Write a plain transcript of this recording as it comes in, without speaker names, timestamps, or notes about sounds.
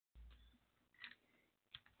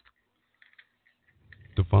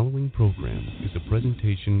The following program is a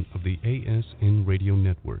presentation of the ASN Radio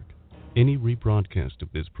Network. Any rebroadcast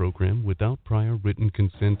of this program without prior written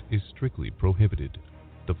consent is strictly prohibited.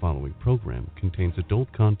 The following program contains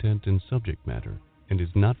adult content and subject matter and is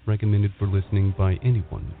not recommended for listening by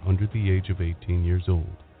anyone under the age of 18 years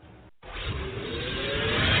old.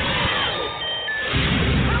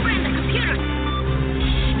 Program the computer.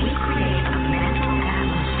 We create a mental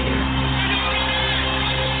atmosphere.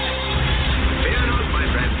 Fear not, my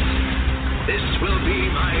friends. This will be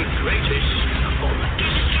my greatest performance. Give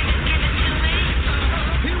it to me.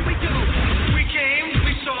 Here we go. We came,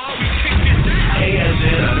 we saw, we kicked it down.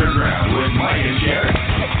 ASN Underground with Mike and Jared.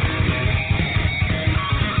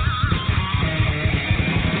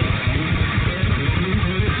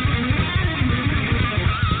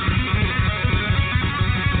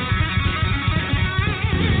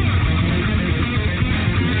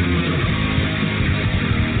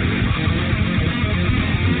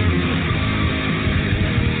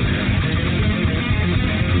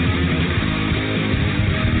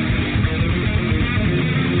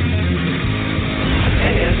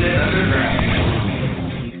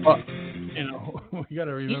 You got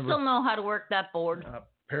to remember. You still know how to work that board?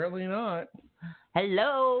 Apparently not.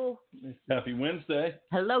 Hello. Happy Wednesday.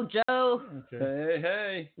 Hello, Joe. Okay.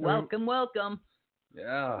 Hey. Welcome.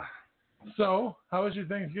 Yeah. So, how was your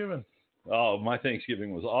Thanksgiving? Oh, my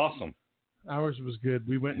Thanksgiving was awesome. Ours was good.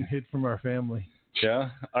 We went and hid from our family.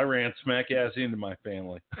 Yeah. I ran smack ass into my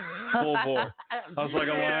family. Full bore. I was like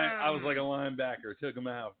a linebacker. Took them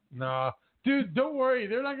out. Nah. Dude, don't worry.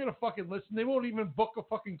 They're not going to fucking listen. They won't even book a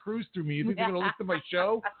fucking cruise through me. You think they're going to listen to my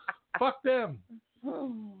show? Fuck them.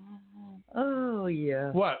 Oh, yeah.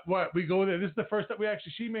 What? We go there. This is the first time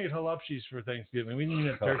she made halupshis for Thanksgiving. We didn't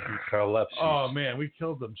even have turkey. Halupshis. Oh, man. We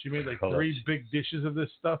killed them. She made like 3 big dishes of this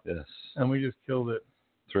stuff. Yes. And we just killed it.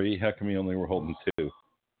 3? How come you only were holding 2?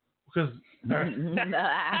 Because...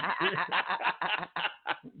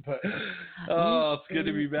 Oh, it's good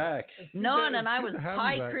to be back. No, and I was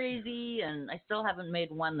pie crazy, and I still haven't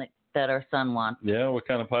made one that our son wants. Yeah, what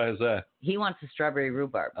kind of pie is that? He wants a strawberry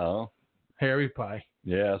rhubarb. Oh. Hairy pie.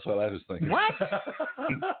 Yeah, that's what I was thinking. What?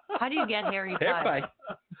 How do you get hairy pie? Hair pie.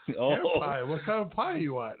 Oh. Hair pie. What kind of pie do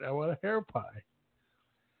you want? I want a hair pie.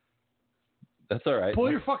 That's all right. Pull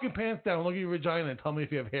your fucking pants down, look at your vagina, and tell me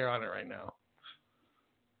if you have hair on it right now.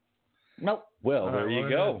 Nope. Well, there you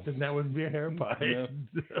go. Then that wouldn't be a hair pie. Yeah.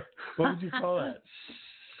 What would you call that?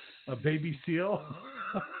 A baby seal?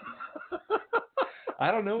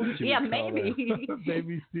 I don't know what you would call maybe.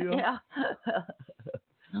 Baby seal? Yeah.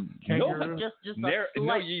 Kangaroo? Just no,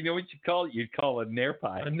 you know what you call it? You'd call it a nair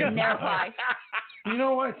pie. A nair pie. You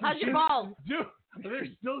know what? How's your balls? Dude, they're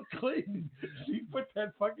still clean. She put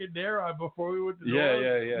that fucking nair on before we went to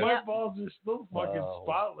Yeah. My balls are still fucking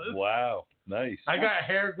spotless. Wow. Nice. I got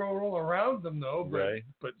hair growing all around them though,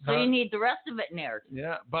 but so you need the rest of it nared.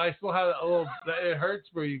 Yeah, but I still have a little. It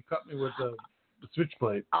hurts where you cut me with the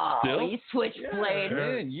switchblade. Oh, Still? you switchblade.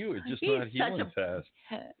 Man, you are just not healing fast.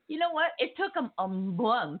 You know what? It took him a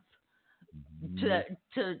month to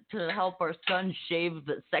help our son shave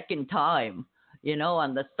the second time. You know,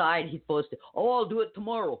 on the side, he's supposed to, I'll do it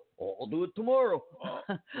tomorrow.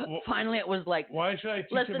 Finally, it was like, why should I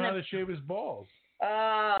teach him how to shave his balls?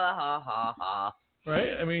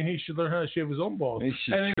 Right? I mean, he should learn how to shave his own balls. He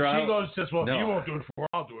should and then try. she goes, just, well, if you won't do it for him,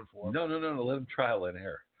 I'll do it for him. No. Let him trial and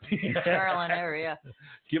error. Trial and error, yeah.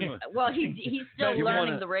 Well, he's still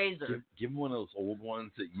learning the razor. Give him one of those old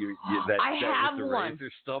ones that you I have with the one.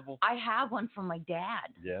 razor stubble. I have one from my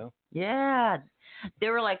dad. Yeah. Yeah. They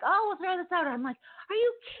were like, oh, we'll throw this out. I'm like, are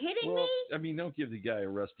you kidding me? I mean, don't give the guy a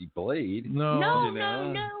rusty blade. No.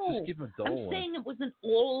 Just give him a dull one. I'm saying it was an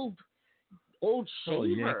old shaver. Oh,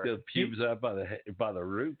 you yank the pubes out by the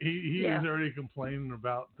root. He was already complaining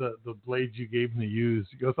about the blades you gave him to use.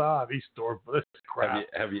 He goes, these store for this crap.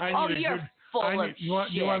 Have you? You're full of shit. You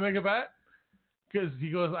want to make a bet? Because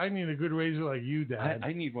he goes, I need a good razor like you, Dad.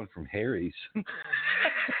 I need one from Harry's.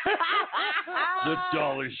 The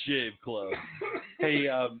Dollar Shave Club. Hey,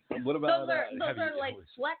 what about those are like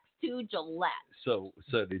Flex 2 Gillette. So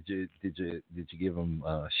did you give him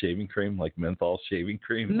shaving cream, like menthol shaving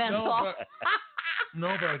cream? Menthol.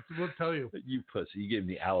 No, but we'll tell you. You pussy. You gave him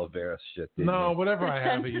the aloe vera shit. Whatever I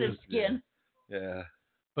have, he sensitive skin. Yeah.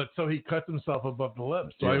 But so he cut himself above the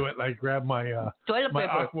lips. So I went and I grabbed my toilet my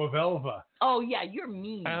paper. Aqua Velva. Oh yeah, you're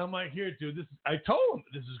mean. And I'm like, here, dude. I told him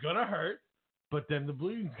this is gonna hurt, but then the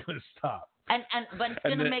bleeding's gonna stop. But it's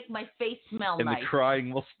gonna make my face smell nice. And the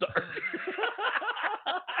crying will start.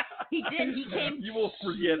 He did. He came. You will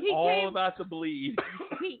forget about the bleed.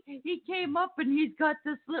 He came up and he's got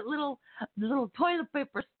this little toilet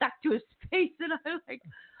paper stuck to his face, and I'm like,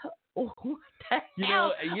 oh, what the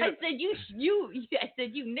hell? I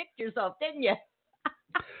said, you nicked yourself, didn't you?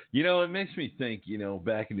 It makes me think,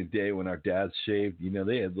 back in the day when our dads shaved,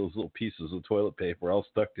 they had those little pieces of toilet paper all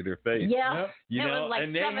stuck to their face. Yeah. It was like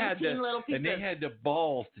and they 17 little pieces. And they had the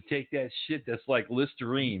balls to take that shit that's like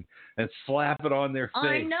Listerine and slap it on their face.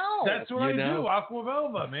 I know. That's what I do. Aqua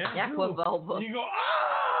Velva, man. Aqua Velva. You go,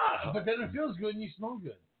 ah! But then it feels good and you smell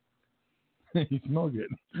good. You smell good.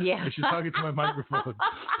 Yeah. I should talk into my microphone.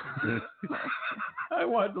 I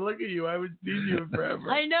wanted to look at you. I haven't seen you in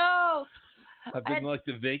forever. I know. I've been like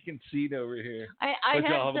the vacant seat over here. I I'll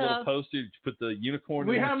had have a little poster to put the unicorn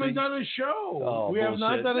We in. haven't done a show. Oh, we have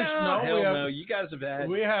not done a show. No, you guys have had.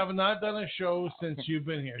 We have not done a show since you've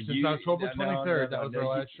been here. Since October 23rd. That was our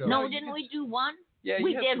last show. No, didn't we do one? Yeah,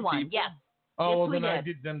 we did one. People. Yes. Oh, yes, well, we then I did.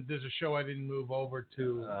 did. Then there's a show I didn't move over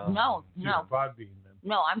to. No. Podbean. Then.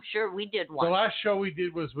 No, I'm sure we did one. The last show we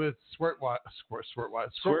did was with Squirtwatch.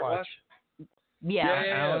 Yeah.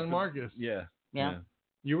 Alan Marcus. Yeah.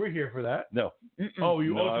 You were here for that. No. Oh,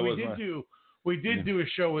 we did do a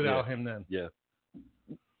show without him then. Yeah.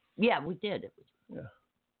 Yeah, we did. Yeah.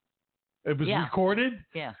 It was recorded?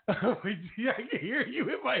 Yeah. I can hear you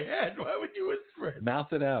in my head. Why would you whisper it?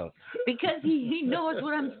 Mouth it out. Because he knows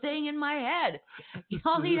what I'm saying in my head.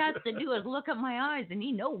 All he has to do is look at my eyes and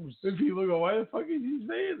he knows. And people go, why the fuck is he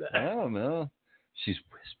saying that? I don't know. She's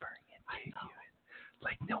whispering it to you.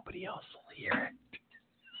 Like nobody else will hear it.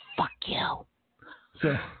 Fuck you.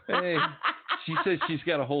 So, hey, she says she's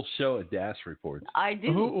got a whole show at Dash Reports. I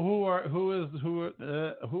do. Who are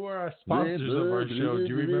our sponsors of our show? Do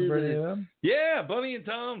you remember any of them? Yeah, Bunny and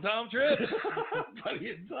Tom Trips. Bunny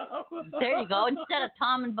and Tom. There you go. Instead of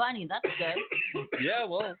Tom and Bunny, that's good. Yeah,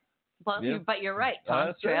 well. But you're right.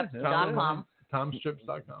 TomStrips.com.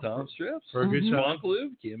 TomStrips.com. Tom Strips. For a good Spunk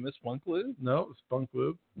Lube. Can't miss Spunk Lube. No, Spunk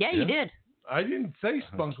Lube. Yeah, you did. I didn't say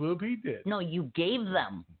Spunk Lube. He did. No, you gave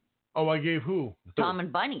them. Oh, I gave who? Tom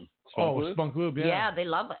and Bunny. Spunk Lube, yeah. Yeah, they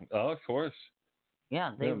love it. Oh, of course.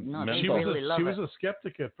 Yeah, they she really love it. She was a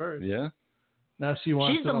skeptic at first. Yeah. Now she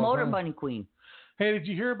wants She's the motor bunny queen. Hey, did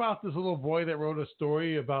you hear about this little boy that wrote a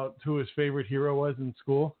story about who his favorite hero was in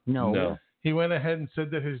school? No. He went ahead and said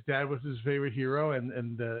that his dad was his favorite hero,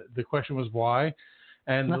 and the question was why.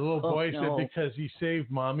 And the little boy said because he saved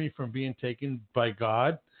mommy from being taken by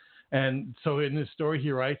God. And so in this story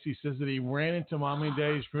he writes, he says that he ran into mommy and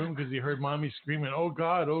daddy's room because he heard mommy screaming, "Oh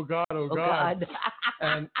God, oh God, oh God."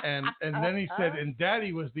 and then he said, and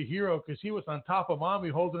daddy was the hero because he was on top of mommy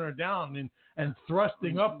holding her down and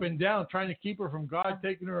thrusting up and down, trying to keep her from God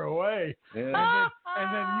taking her away. Yeah.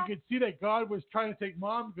 And then you could see that God was trying to take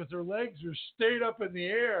mom because her legs were stayed up in the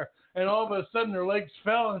air. And all of a sudden her legs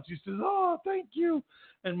fell and she says, "Oh, thank you."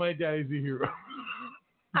 And my daddy's the hero.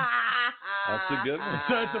 That's a good one.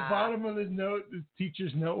 So at the bottom of the note, the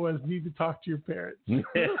teacher's note was, "Need to talk to your parents." Yeah.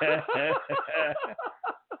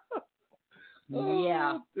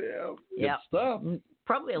 Damn. Yeah. Stuff.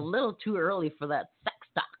 Probably a little too early for that sex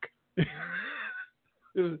talk.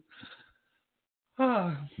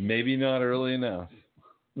 Maybe not early enough.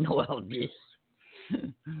 No, Elvis.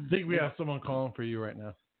 I think we have someone calling for you right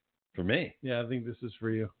now. For me? Yeah, I think this is for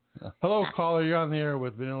you. Hello, caller. You're on the air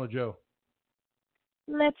with Vanilla Joe.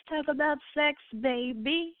 Let's talk about sex,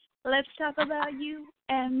 baby. Let's talk about you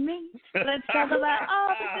and me. Let's talk about all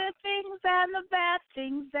the good things and the bad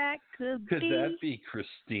things that could be. Could that be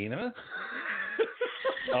Christina?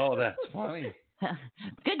 Oh, that's funny.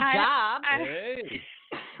 Good job. Hey.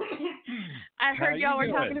 I heard y'all were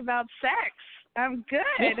talking about sex. I'm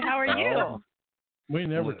good. How are you? We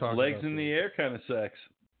never talk legs about in the air kind of sex.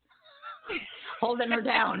 Holding her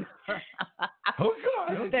down. Oh,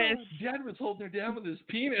 God. Dad was holding her down with his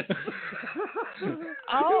penis.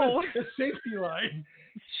 Oh. A safety line.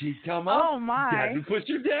 She'd come up. Oh, my. Dad would push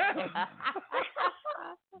her down.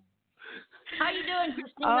 How you doing,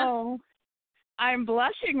 Christina? Oh, I'm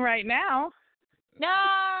blushing right now. No.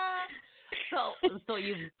 So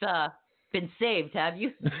you've been saved, have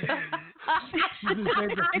you? She's been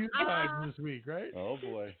saved a few times this week, right? Oh,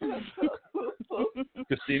 boy.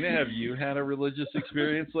 Christina, have you had a religious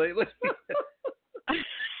experience lately?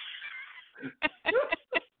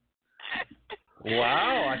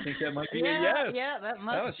 Wow, I think that might be a yes. Yeah, that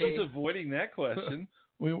must be. She's avoiding that question.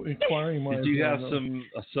 Inquiring minds. Did you have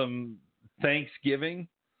some Thanksgiving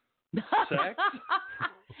sex?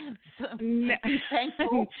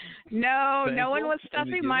 Thankful? No one was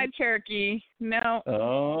stuffing my turkey. No.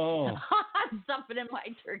 Oh. Stuffing in my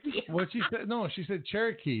turkey. What she said? No, she said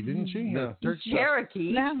Cherokee, didn't she? No.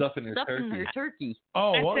 Cherokee. No. Stuffing her turkey.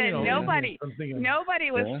 Oh, I well, said nobody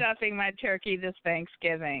was Yeah. stuffing my turkey this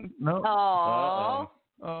Thanksgiving. No. Oh.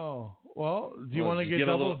 Oh. Well, do you want to get a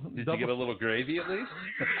double? little, did you get a little gravy at least?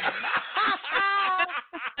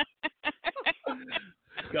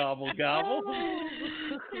 Gobble, gobble.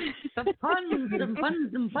 Some puns.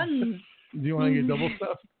 Do you want to get double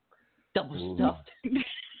stuffed? Double stuffed.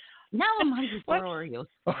 Now I'm hungry for Oreos.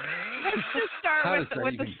 Let's just start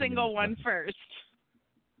with the single one first.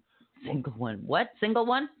 Single one. What? Single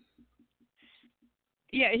one?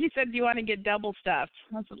 Yeah, he said, "Do you want to get double stuffed?"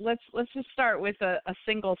 Let's just start with a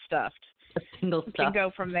single stuffed. A single We stuffed. can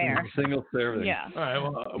go from there. Single serving. Yeah. All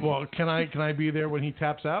right. Well, can I be there when he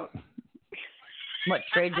taps out? What,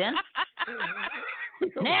 trades in?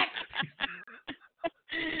 Next.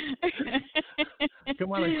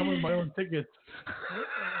 Come on, I come with my own tickets.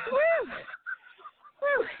 Woo!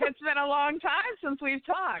 It's been a long time since we've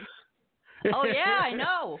talked. Oh, yeah, I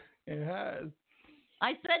know. It has.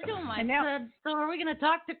 I said to him, I know. said, so are we going to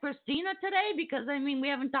talk to Christina today? Because, I mean, we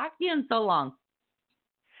haven't talked to you in so long.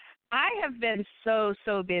 I have been so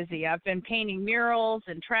busy. I've been painting murals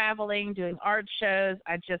and traveling, doing art shows.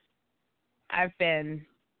 I have been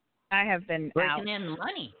Breaking out. in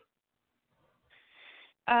money.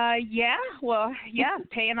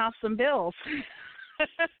 Paying off some bills.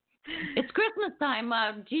 It's Christmas time.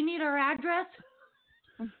 Do you need our address?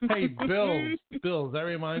 Hey, Bills, that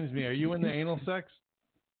reminds me. Are you into anal sex?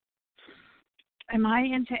 Am I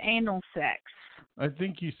into anal sex? I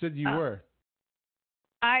think you said you were.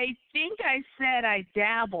 I think I said I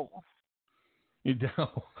dabble. You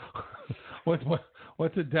dabble.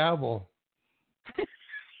 What's a dabble?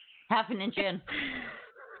 Half an inch in.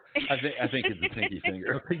 I think it's a pinky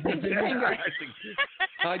finger.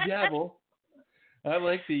 I dabble. I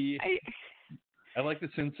like the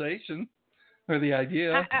sensation or the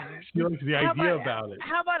idea. She likes the idea about it.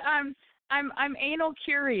 How about I'm anal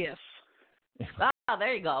curious. Ah,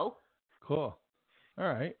 there you go. Cool. All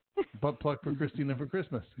right. Butt plug for Christina for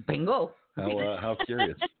Christmas. Bingo. How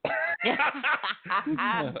curious.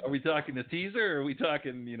 Are we talking a teaser or are we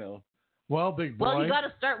talking, Well, big boy. Well, you got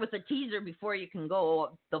to start with a teaser before you can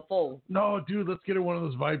go the full. No, dude, let's get her one of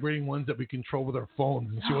those vibrating ones that we control with our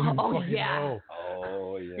phones. And she won't even fucking know.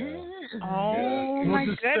 Oh, yeah. Oh, my We'll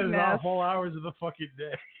just spend goodness. our whole hours of the fucking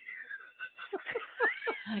day.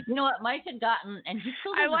 You know what Mike had gotten, and he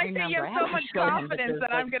still I doesn't like that you remember. have so much confidence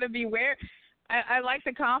that I'm going to be wearing. I like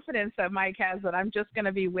the confidence that Mike has that I'm just going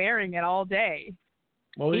to be wearing it all day.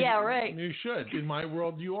 Well, Yeah, right. You should. In my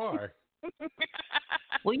world, you are.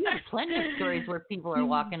 Well, you have plenty of stories where people are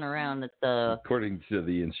walking around at the. According to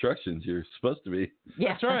the instructions, you're supposed to be.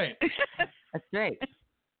 Yeah, That's right. That's right.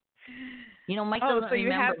 You know, Mike Oh, doesn't so you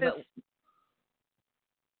remember. have this.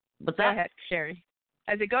 What's Go that? ahead, Sherry.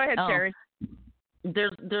 Go ahead, Oh. Sherry.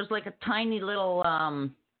 There's like a tiny little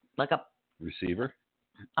like a Receiver?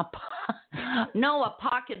 no, a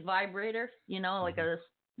pocket vibrator, like I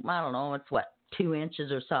don't know, it's 2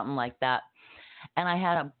 inches or something like that. And I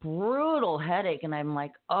had a brutal headache, and I'm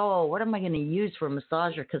like, oh, what am I going to use for a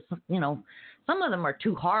massager? Because, some of them are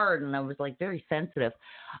too hard, and I was like very sensitive.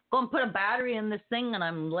 Go and put a battery in this thing, and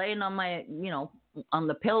I'm laying on my, on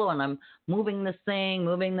the pillow, and I'm moving this thing.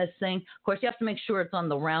 Of course, you have to make sure it's on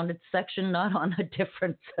the rounded section, not on a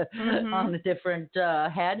different on a different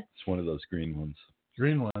head. It's one of those green ones.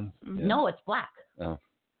 Green ones. Yeah. No, it's black. Oh.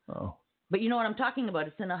 But you know what I'm talking about?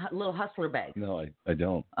 It's in a little hustler bag. No, I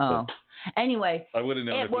don't. Oh. Anyway, I would have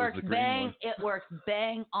known if it was works the green one. It works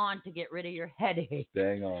bang on to get rid of your headache.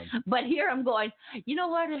 Bang on. But here I'm going, you know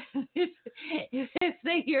what? If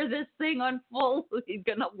they hear this thing on full, he's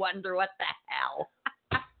going to wonder what the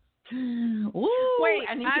hell. Woo! Wait,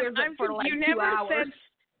 and he hears it for like 2 hours.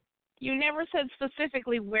 You never said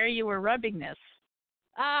specifically where you were rubbing this.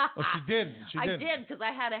 Oh, she did. I did because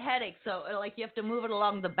I had a headache. So, you have to move it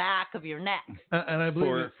along the back of your neck. And I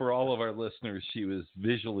believe for all of our listeners, she was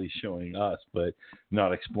visually showing us, but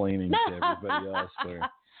not explaining to everybody else.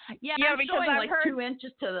 Yeah, Yeah, I'm because showing I've like heard- 2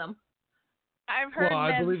 inches to them. I've heard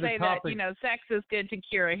I men believe the say topic- that, sex is good to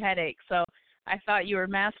cure a headache. So I thought you were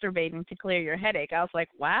masturbating to clear your headache. I was like,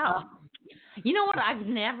 wow. You know what? I've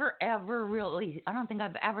never, ever really, I don't think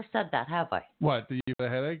I've ever said that, have I? What? Do you have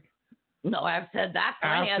a headache? No, I've said that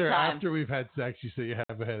plenty of times. After we've had sex, you say you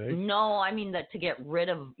have a headache. No, I mean that to get rid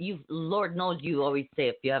of you. Lord knows you always say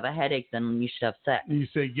if you have a headache, then you should have sex. You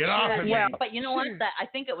say get off of me. Yeah, but you know what? That I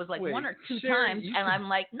think it was like Wait, 1 or 2 Sherry, times, you and can- I'm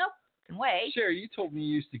like, nope, can wait. Sherry, you told me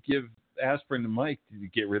you used to give aspirin to Mike to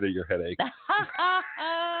get rid of your headache.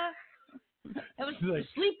 It was She's like, a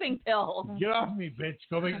sleeping pill. Get off me, bitch.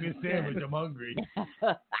 Go make me a sandwich. I'm hungry.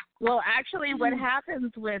 Well, actually, what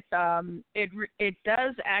happens with it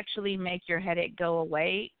does actually make your headache go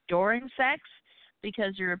away during sex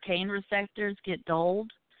because your pain receptors get dulled.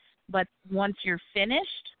 But once you're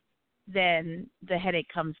finished, then the headache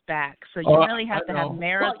comes back. So you really have to have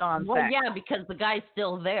marathon well, sex. yeah, because the guy's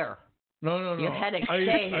still there. No. Your headache I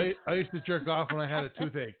stays. used to jerk off when I had a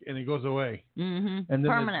toothache, and it goes away. Mm-hmm. And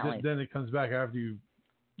then permanently. then it comes back after you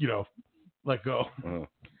let go.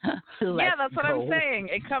 Yeah, that's what I'm saying.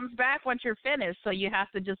 It comes back once you're finished, so you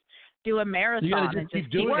have to just do a marathon and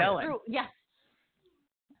just keep going. Yes.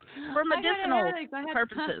 For medicinal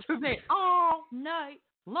purposes. All night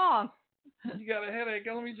long. You got a headache.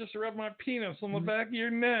 Let me just rub my penis on the back of your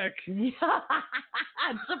neck.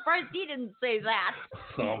 I'm surprised he didn't say that.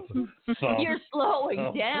 Something. You're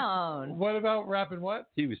slowing down. What about rapping what?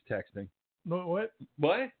 He was texting. No, what?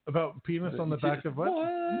 What? About penis on the back of what?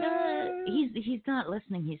 He's not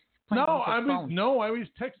listening. He's playing phone. I was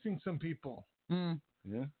texting some people. Mm.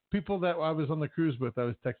 Yeah. People that I was on the cruise with, I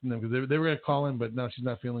was texting them because they were going to call in, but no, she's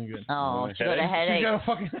not feeling good. Oh, she got a headache. She got a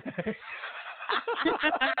fucking headache.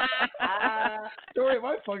 Story of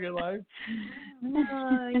my fucking life.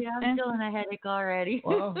 Yeah, I'm feeling a headache already.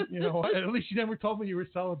 Well, you know what? At least you never told me you were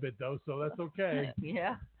celibate, though, so that's okay.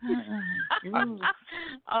 Yeah.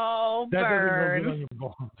 Oh, that burn. That doesn't go good on your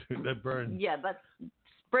balls, dude. That burns. Yeah, but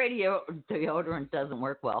spray deodorant doesn't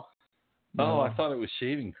work well. Oh, I thought it was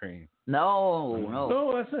shaving cream.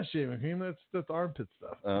 No, that's not shaving cream. That's armpit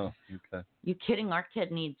stuff. Oh, okay. You kidding? Our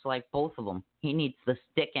kid needs like both of them. He needs the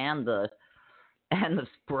stick and the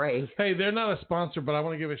spray. Hey, they're not a sponsor, but I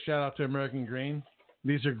want to give a shout out to American Green.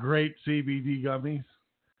 These are great CBD gummies.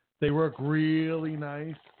 They work really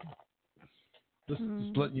nice. Just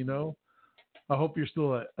letting you know. I hope you're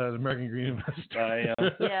still an American Green investor. I am.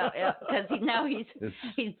 Yeah, because now he's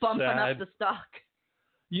bumping up the stock.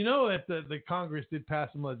 You know that the Congress did pass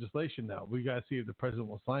some legislation now. We got to see if the president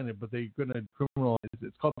will sign it, but they're going to criminalize it.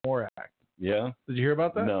 It's called the MORE Act. Yeah. Did you hear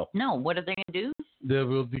about that? No. What are they going to do? They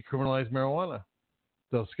will decriminalize marijuana.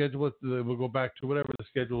 They'll schedule it. We'll go back to whatever the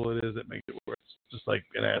schedule it is that makes it worse, just like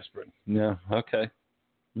an aspirin. Yeah. Okay.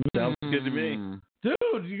 Sounds good to me.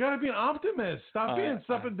 Dude, you got to be an optimist. Stop being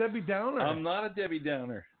a Debbie Downer. I'm not a Debbie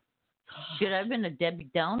Downer. Shit, I've been a Debbie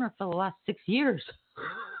Downer for the last 6 years.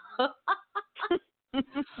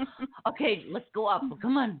 Okay, let's go up.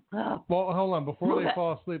 Come on. Oh. Well, hold on. Before they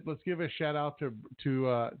fall asleep, let's give a shout out to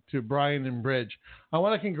Brian and Bridge. I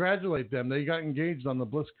want to congratulate them. They got engaged on the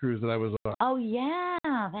Bliss cruise that I was on. Oh yeah,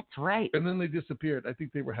 that's right. And then they disappeared. I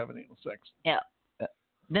think they were having anal sex. Yeah.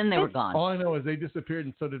 Then they were gone. All I know is they disappeared,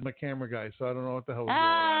 and so did my camera guy. So I don't know what the hell was going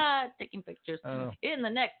on. Taking pictures. In the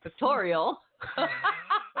next tutorial.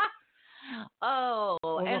 Oh,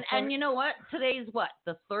 well, and you know what? Today's what?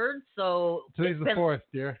 The 3rd? So today's the 4th,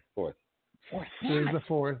 dear. 4th. Today's the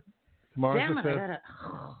 4th. Tomorrow's the 5th.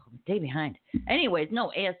 Day behind. Anyways,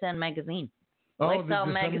 no, ASN magazine. Lifestyle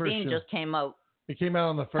magazine just came out. It came out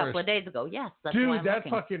on the 1st. A couple of days ago. Yes, that's dude, why I'm that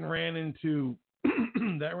looking. fucking ran into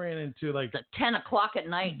like the 10 o'clock at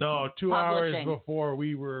night. No, 2 hours before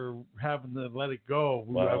we were having to let it go.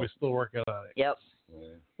 I was still working on it. Yep.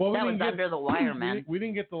 Well, that was under the wire, man. We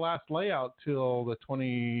didn't get the last layout till the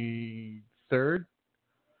 23rd.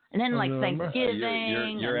 And then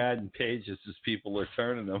Thanksgiving. You're adding pages as people are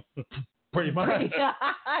turning them. Pretty much. Yeah.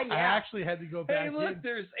 I actually had to go back. Hey, look,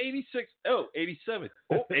 there's 86. Oh, 87.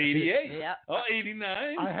 Oh, 88. Yeah. Oh,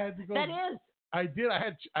 89. I had to go. That is. I did.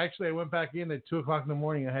 I went back in at 2:00 in the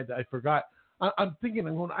morning. I forgot. I'm thinking,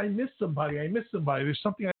 I missed somebody. There's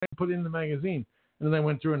something I didn't put in the magazine. And then I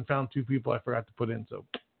went through and found 2 people I forgot to put in, so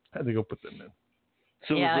I had to go put them in.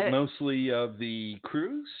 So is it mostly the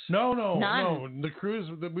cruise? No. The cruise,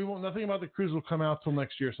 nothing about the cruise will come out till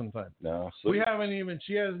next year sometime. No. So she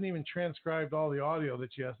hasn't even transcribed all the audio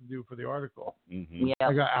that she has to do for the article. Mm-hmm. Yeah.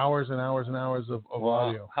 I got hours and hours and hours of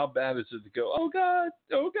audio. How bad is it to go, oh God,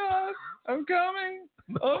 I'm coming,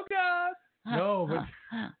 oh God. No, but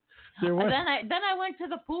there was. Then I went to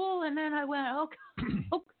the pool, and then I went, oh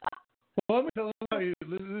God. Well, let me tell you,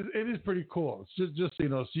 it is pretty cool. It's just so you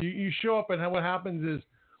know, so you show up, and what happens is,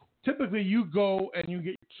 typically you go and you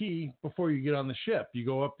get your key before you get on the ship. You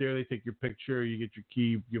go up there, they take your picture, you get your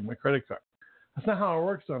key, give them a credit card. That's not how it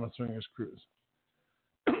works on a swingers cruise.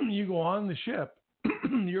 You go on the ship,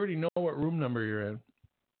 you already know what room number you're in.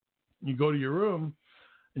 You go to your room,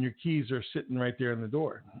 and your keys are sitting right there in the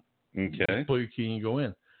door. Okay. You pull your key and you go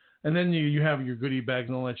in. And then you have your goodie bags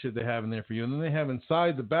and all that shit they have in there for you. And then they have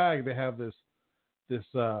inside the bag, they have this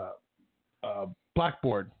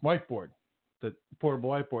whiteboard, the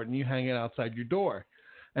portable whiteboard, and you hang it outside your door.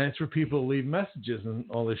 And it's for people to leave messages and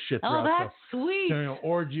all this shit. Oh, that's sweet. You know,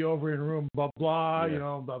 orgy over in room, blah, blah, you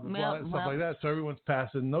know, blah, blah, blah, stuff like that. So everyone's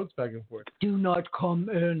passing notes back and forth. Do not come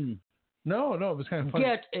in. No, it was kind of funny.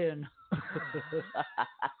 Get in.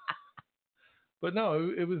 But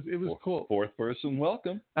no, it was cool. Fourth person,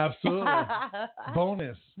 welcome. Absolutely.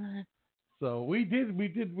 Bonus. So we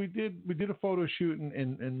did a photo shoot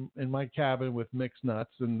in my cabin with Mixed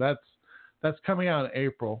Nuts, and that's coming out in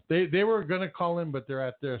April. They were gonna call in, but they're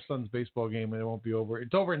at their son's baseball game and it won't be over.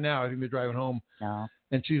 It's over now. I think they're driving home. No.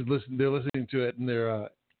 And they're listening to it in their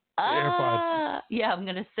AirPods. Yeah, I'm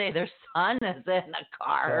gonna say their son is in the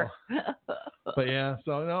car. But yeah,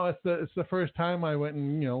 so no, it's the first time I went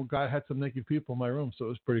and God had some naked people in my room, so it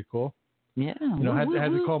was pretty cool. Yeah. I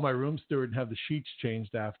had to call my room steward and have the sheets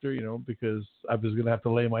changed after, because I was gonna have to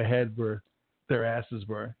lay my head where their asses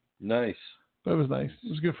were. Nice. But it was nice. It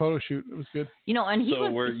was a good photo shoot. It was good.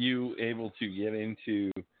 And were you able to get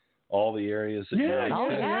into all the areas?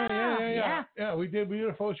 Yeah. We did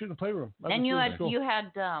a photo shoot in the playroom. And you had your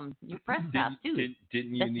press pass too.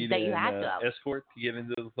 Didn't you need an escort to get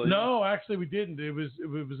into the playroom? No, actually we didn't. It was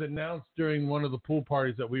announced during one of the pool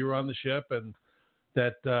parties that we were on the ship and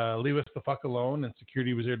that leave us the fuck alone, and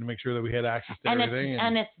security was there to make sure that we had access to everything.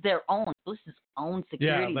 And it's their own. This is own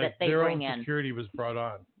security that they bring in. Their own security was brought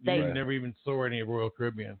on. You never even saw any Royal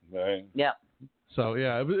Caribbean. Right. Yeah. So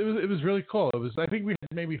yeah, it was really cool. I think we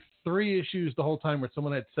had maybe 3 issues the whole time where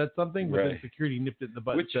someone had said something, but then security nipped it in the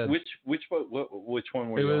butt. Which one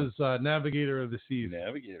were you? It was Navigator of the Seas.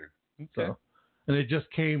 Navigator. Okay. So, and it just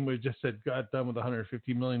came. We just said got done with a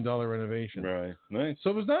 $150 million renovation. Right. Nice. So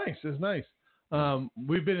it was nice. It was nice.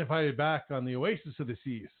 We've been invited back on the Oasis of the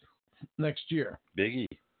Seas next year. Biggie.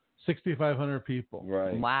 6,500 people.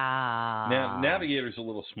 Right. Wow. Now, Navigator's a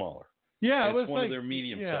little smaller. Yeah, it was one of their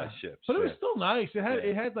medium-sized ships. But it was still nice.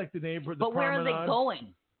 It had like the neighborhood. But where are they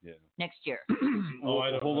going? Yeah. Next year.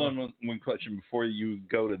 Hold on one question before you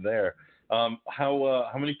go to there. How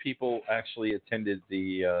many people actually attended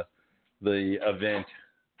the event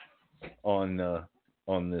on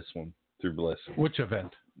this one through Bliss? Which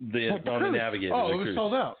event? On the Navigator. Oh, it was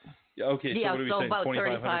sold out. Okay, so what are we saying? About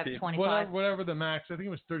 2,500 people? 25. Whatever the max. I think it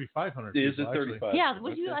was 3,500. Is it 35? Yeah,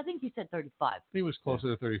 I think you said 35. I think it was closer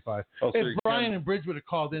to 35. Oh, if Brian and Bridge would have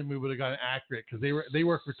called in, we would have gotten accurate because they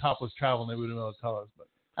work for Topless Travel and they would have been able to tell us. But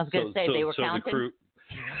I was going to say they were counting. The crew...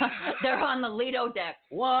 They're on the Lido deck.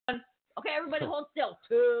 1. Okay, everybody hold still.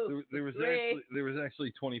 2. There was 3.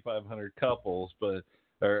 actually 2,500 couples, or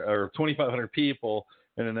 2,500 people.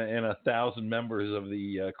 And 1,000 members of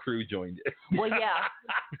the crew joined it. Well, yeah.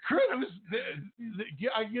 The crew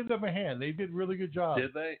I give them a hand. They did a really good job.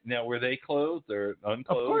 Did they? Now, were they clothed or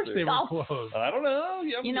unclothed? Of course they were clothed. I don't know.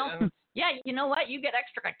 Yeah, you know what? You get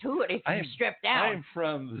extra gratuity if you strip down. I'm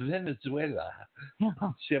from Venezuela.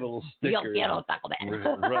 She had a little sticker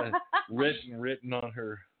written on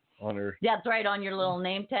her. That's right, on your little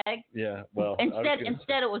name tag. Yeah, well. Instead,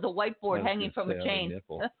 it was a whiteboard hanging from a chain. Yeah.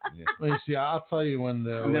 Let me see. I'll tell you when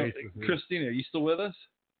the. Christina, are you still with us?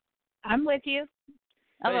 I'm with you.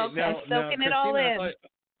 Oh, okay. I'm soaking it all in.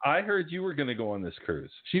 I heard you were going to go on this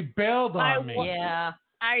cruise. She bailed on me. Yeah.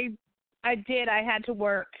 I did. I had to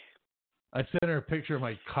work. I sent her a picture of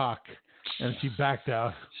my cock, and she backed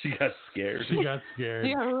out. She got scared. Yeah,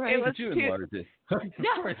 right. It was you enlarged it.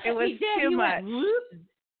 It was too much.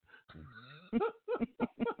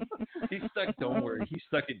 Don't worry. He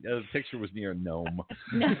stuck it. The picture was near a gnome.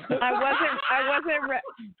 I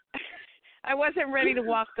wasn't ready to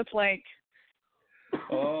walk the plank.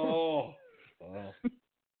 Oh.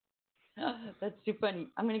 That's too funny.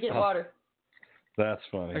 I'm gonna get water. That's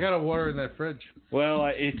funny. I got a water in that fridge. Well,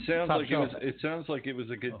 it sounds like it was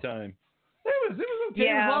a good time. It was okay.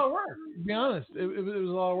 Yeah. It was a lot of work. To be honest, it was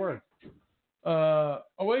a lot of work.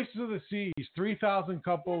 Oasis of the Seas, 3,000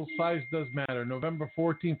 couples, size does matter. November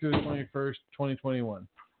 14th through the 21st, 2021.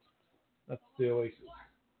 That's the Oasis.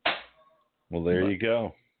 Well, there you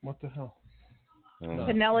go. What the hell?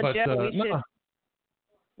 Vanilla Joe,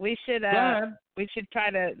 we should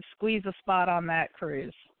try to squeeze a spot on that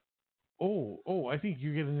cruise. Oh, I think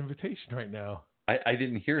you get an invitation right now. I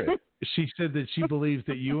didn't hear it. She said that she believes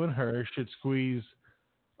that you and her should squeeze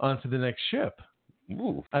onto the next ship.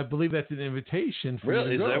 Ooh. I believe that's an invitation for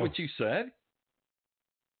really? you to go. Is that what you said?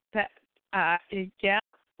 Yeah.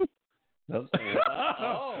 Oh,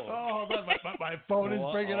 hold on. My phone is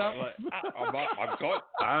breaking up.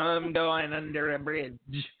 I'm going under a bridge.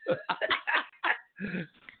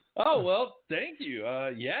 Oh, well, thank you.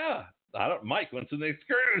 Yeah. Mike, when's the next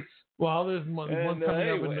cruise? Well, there's one coming up.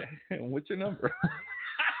 What's your number?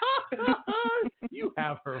 You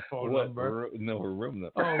have her phone number. No, her room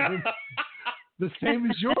number. Oh, the same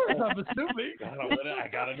as yours, I'm assuming. I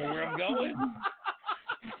gotta know where I'm going.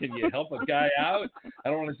 Can you help a guy out? I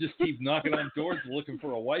don't want to just keep knocking on doors looking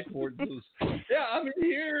for a whiteboard that says, yeah, I'm in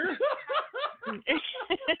here.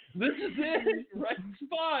 This is it. Right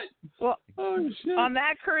spot. Well, Oh shit. on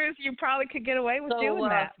that cruise, you probably could get away with doing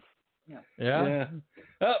that. Yeah.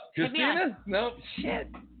 Oh, Christina? No, shit.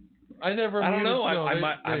 I never. I don't know.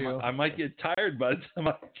 Muted- I might get tired by the time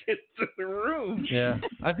I get to the room. Yeah.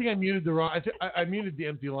 I think I muted the wrong. I muted the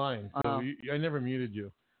empty line. So Oh. I never muted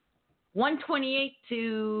you. 128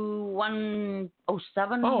 to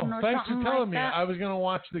 107 Oh, or thanks something for telling like me. that. I was gonna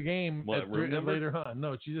watch the game What, room number? later on.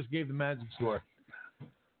 No, she just gave the magic score.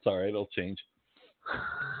 It's all right. It'll change.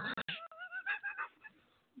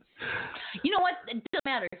 You know what? It doesn't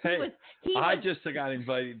matter. Hey, He I was just got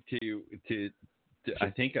invited to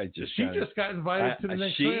I think I just She just got invited to the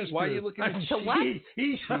next she? Why are you looking at To what?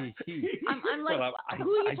 He. I'm like, But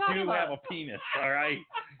who are you I talking do about? have a penis, all right?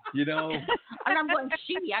 You know. And I'm going,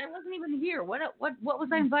 she. I wasn't even here. What was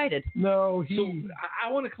I invited? No, he. So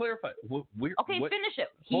I want to clarify. Where, Okay, what, finish it.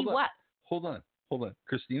 hold on. What? Hold on,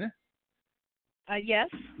 Christina. Yes.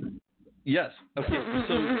 Yes. Okay.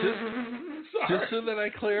 So just so that I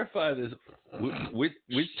clarify this,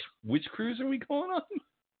 which cruise are we going on?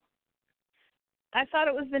 I thought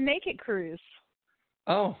it was the naked cruise.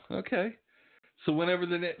 Oh, okay. So whenever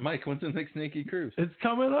Mike, when's the next naked cruise? It's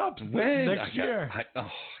coming up When? next year. I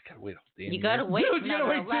gotta wait. Damn You gotta wait Dude, you gotta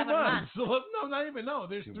another wait 2 11 months. months. No, not even. No,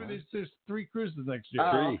 there's 2 three. months. There's 3 cruises next year.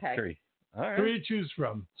 Oh, okay. Three. All right. 3 to choose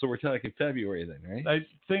from. So we're talking February then, right? I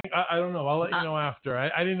think I don't know. I'll let you know after. I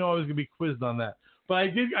didn't know I was gonna be quizzed on that, but I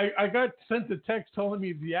did. I got sent a text telling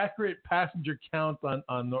me the accurate passenger count on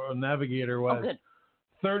Navigator was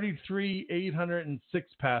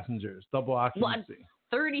 33,806 passengers, double occupancy.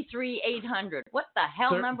 33,800. What the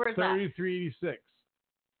hell number is that? 3386.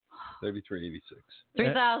 3386.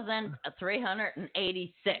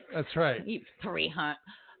 3,386. That's right.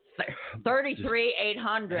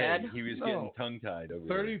 33,800. Hey, he was getting tongue-tied over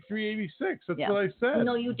 3386. That's Yeah. what I said.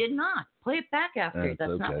 No, you did not. Play it back after.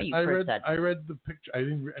 That's Not okay. what you I first read. said. I read the picture. I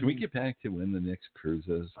didn't. Can we get back to when the next cruise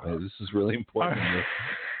is? This is really important.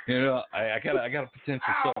 You know, I got a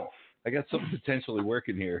potential. I got something potentially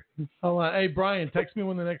working here. Hold on. Hey, Brian, text me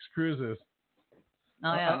when the next cruise is.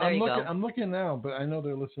 Oh, yeah, there I'm you looking. go. I'm looking now, but I know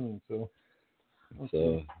they're listening. So.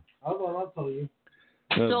 So Hold on, I'll tell you.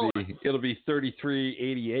 it'll be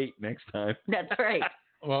 3388 next time. That's right.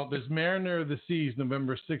 Well, there's Mariner of the Seas,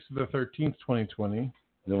 November 6th to the 13th, 2020.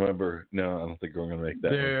 November? No, I don't think we're gonna make that.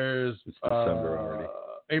 There's It's December already.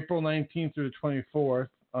 April 19th through the 24th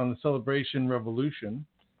on the Celebration Revolution.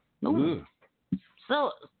 Ooh.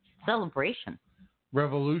 So celebration.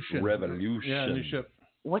 Revolution. Yeah, new ship.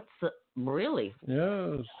 What's the really?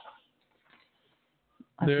 Yes.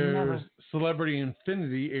 I've There's never- Celebrity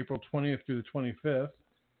Infinity, April 20th through the 25th.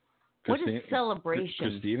 What is celebration?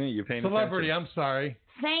 Christina, you paying Celebrity, attention? I'm sorry.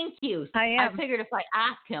 Thank you. I am. figured if I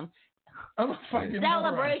ask him, I'm a fucking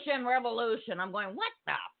celebration revolution, I'm going, what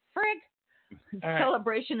the frig? All right.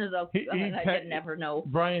 Celebration is a. He- I mean, I he- did never know.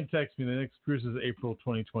 Brian texted me. The next cruise is April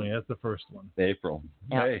 2020. That's the first one. April.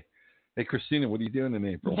 Yeah. Hey, Christina, what are you doing in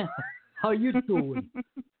April? How you doing?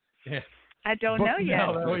 Yeah. I don't Book know yet.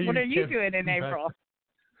 now, that way What you are you can- doing in April?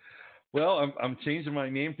 Well, I'm changing my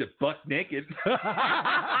name to Buck Naked.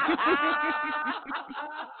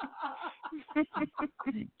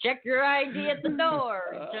 Check your ID at the door,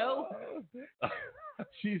 Joe.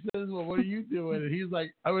 She says, "Well, what are you doing?" And he's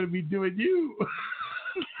like, "I'm going to be doing you."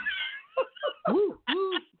 Woo,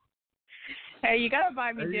 woo. Hey, you gotta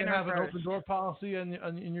buy me Are you dinner gonna have an first. open door policy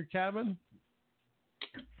in your cabin?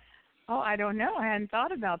 Oh, I don't know. I hadn't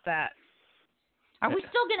thought about that. Are we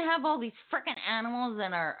still gonna have all these frickin' animals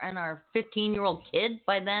and our 15-year-old kid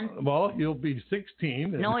by then? Well, you'll be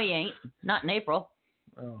 16. No, he ain't. Not in April.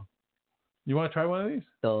 Oh. You want to try one of these?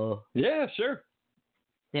 Yeah, sure.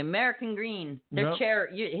 The American Green. They're Yep.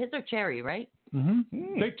 cherry. His are cherry, right?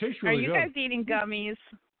 Mm-hmm. They taste Are really you good. guys eating gummies?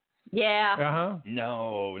 Yeah. Uh-huh.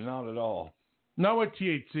 No, not at all. Not with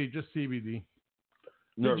THC, just CBD.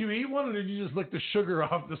 No, Did you eat one, or did you just lick the sugar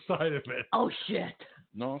off the side of it? Oh shit.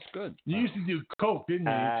 no, it's good. You used to do coke, didn't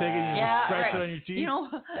you? You take it and you Yeah, scratch right. it on your teeth. You know,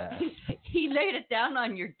 he laid it down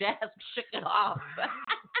on your desk, shook it off.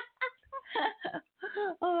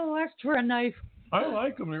 Oh, asked for a knife. I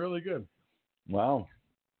like them. They're really good. Wow.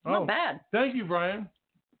 Not bad. Thank you, Brian.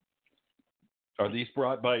 Are these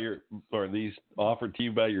offered to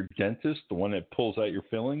you by your dentist, the one that pulls out your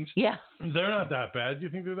fillings? Yeah. They're not that bad. Do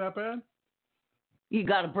you think they're that bad? You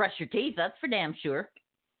got to brush your teeth. That's for damn sure.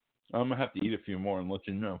 I'm gonna have to eat a few more and let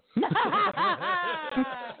you know.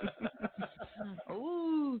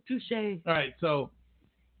 Ooh, touche. All right, so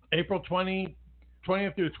April 20th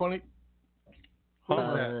through 20th.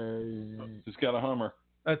 Just got a Hummer.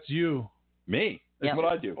 That's you Me. That's Yep. what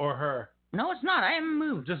I do. or her. No, it's not. I haven't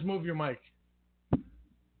moved. Just move your mic.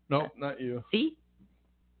 Nope, not you. See?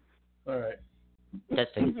 All right.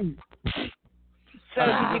 Testing. So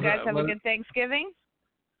did you guys have a good Thanksgiving?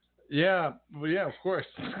 Yeah, well, yeah, of course.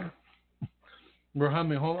 We're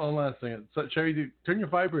humming. Hold on last second. So, Sherry, turn your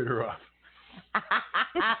vibrator off.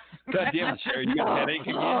 God damn it, Sherry, you got a headache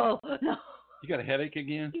again? No. You got a headache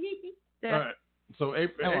again? All right. So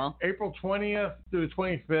April 20th through the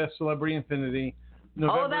 25th, Celebrity Infinity.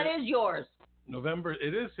 November, Oh, that is yours. November.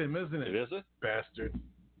 It is him, isn't it? It is it? Bastard.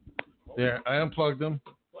 There, I unplugged him.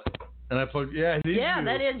 And I plugged. Yeah, it is Yeah, you.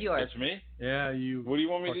 that is yours. That's me? Yeah, you. What do you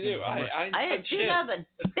want me to do? I didn't see shit. nothing.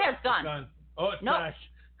 There, it's gone. Done. Oh, it's Nope. back.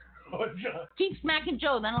 Oh, it's gone. Keep smacking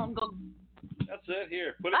Joe, then I'll go. That's it.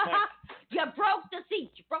 Here, put it in my... You broke the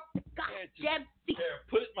seat. You broke the goddamn seat. Here,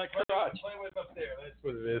 put it in my crotch. My whip up there. That's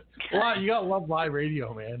what it is. Wow, you got Love Live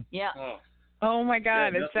Radio, man. Yeah. Oh. Oh my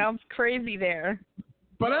God, Yeah, it sounds crazy there.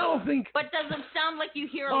 But I don't think. But does it sound like you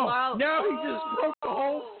hear a Oh, loud? now he just broke the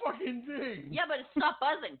whole fucking thing. Yeah, but it's not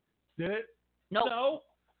buzzing. Did it? Nope. No.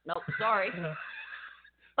 Nope, sorry.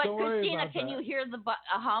 But Don't worry Christina, about can that. you hear the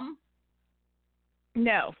a hum?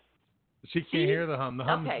 No. She can't hear the hum. The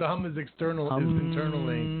hum, Okay. the hum is external. Is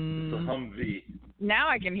internally. It's a Humvee. Now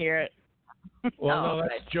I can hear it. Well, Oh, no, okay.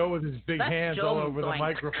 that's Joe with his big That's hands Joe all over going. the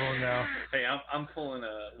microphone now. Hey, I'm pulling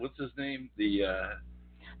what's his name?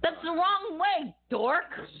 That's the wrong way, dork.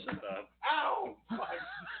 Shut up. Ow!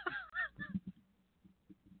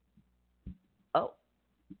 Oh.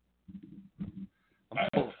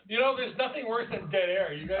 You know, there's nothing worse than dead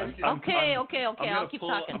air. You guys can. Okay. I'll keep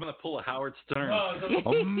I'm talking. gonna pull a Howard Stern. No, it's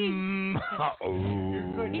okay.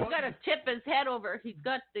 He's got to tip his head over. He's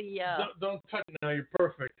got the. Don't touch it now. You're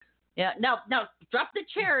perfect. Yeah. Now, drop the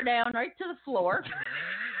chair down right to the floor,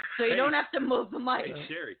 so you don't have to move the mic. Hey,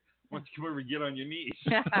 Sherry, why don't you come over and get on your knees?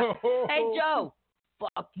 Hey, Joe.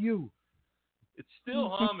 Fuck you. It's still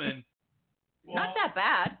humming. Not that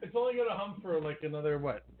bad. It's only gonna hum for like another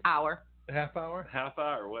what? Hour. Half hour? Half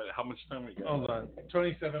hour. What? How much time we got? Hold on.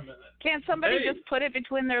 27 minutes. Can't somebody Hey. just put it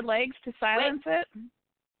between their legs to silence it?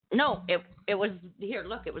 No, it was here.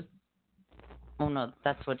 Look, it was. Oh no,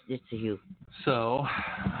 that's what it's to you. So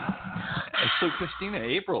Christina,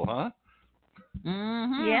 April, huh?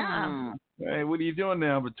 Mm-hmm. Yeah. Hey, what are you doing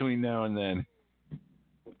now between now and then?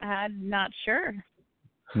 I'm not sure.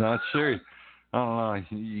 Not sure. Oh,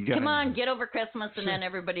 you got. Come on, get over Christmas and then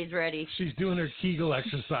everybody's ready. She's doing her Kegel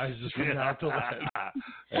exercises from now till then.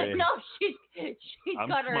 Hey, No, she's I'm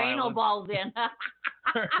got her anal smiling. balls in.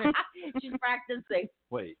 She's practicing.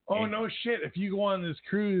 wait. Oh no shit! If you go on this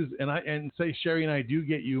cruise and say Sherry and I do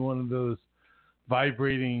get you one of those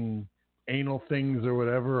vibrating anal things or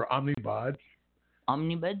whatever, Omnibod,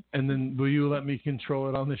 Omnibud? and then will you let me control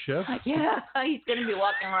it on the ship? Yeah, he's gonna be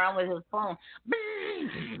walking around with his phone.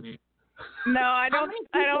 No, I How don't. many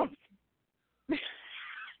I people- don't.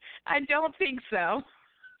 I don't think so.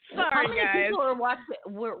 How Sorry, many guys. people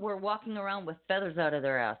are were walking around with feathers out of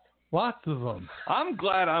their ass? Lots of them. I'm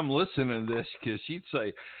glad I'm listening to this because she'd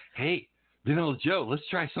say, "Hey, Vanilla Joe, let's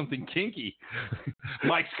try something kinky."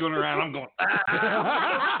 Mike's going around. I'm going.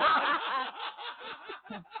 Ah.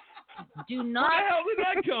 Do Where not, the hell did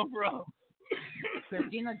that come from?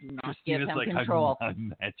 Christina, do not give Christina's him like, control.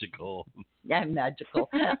 I'm magical. I'm magical.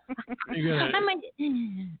 You're gonna-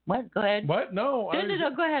 What? Go ahead. What? No. No,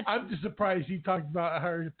 go ahead. I'm just surprised he talked about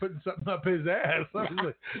her putting something up his ass. I was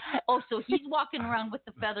like, Oh, so he's walking around with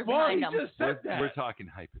the feather well, behind he him. just said that. We're talking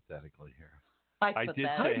hypothetically here. I did say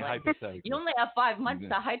Hypothetically. hypothetically. You only have 5 months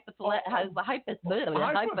to hypothetically.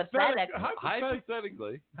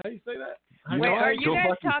 Hypothetically. How do you say that? Wait, are you Go guys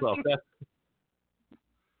fuck yourself. talking?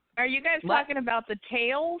 Are you guys What? talking about the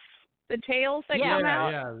tails? The tails that Yeah. come out?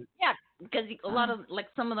 Yeah. Yeah, because a lot of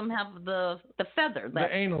some of them have the feather. The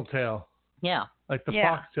That, anal tail, yeah. like the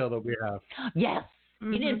Yeah. foxtail that we have. Yes.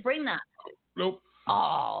 Mhm. You didn't bring that. Nope. Oh.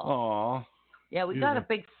 Aw. Yeah, we got a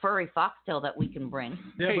big furry foxtail that we can bring.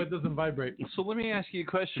 Yeah, Hey. but it doesn't vibrate. So let me ask you a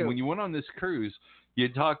question. Sure. When you went on this cruise, you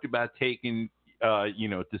talked about taking,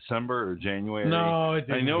 December or January. No, it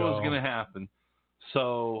didn't. I know it was go. going to happen.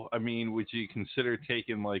 So, I mean, would you consider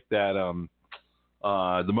taking like that,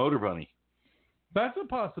 the Motor Bunny? That's a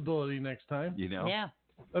possibility next time. You know? Yeah.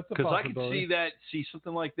 That's a Because I could possibility. see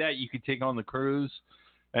something like that. You could take on the cruise,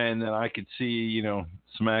 and then I could see,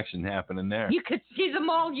 some action happening there. You could see them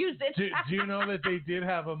all use it. Do you know that they did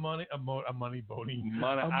have a money boning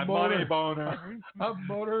Money, a I'm motor- money boner. a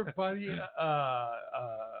motor bunny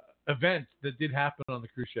event that did happen on the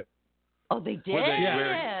cruise ship? Oh, they did? Were they Yeah.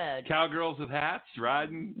 wearing cowgirls with hats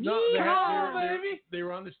riding? No, Yeehaw, they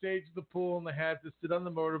were on the stage of the pool and they had to sit on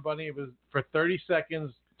the motor bunny. It was for 30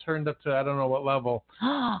 seconds, turned up to I don't know what level,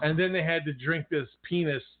 and then they had to drink this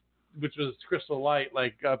penis which was Crystal Light,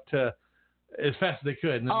 like up to as fast as they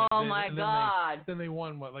could. And then, Oh my God! Then they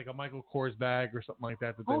won what, like a Michael Kors bag or something like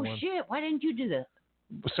that they Oh won. shit! Why didn't you do that?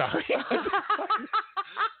 Sorry.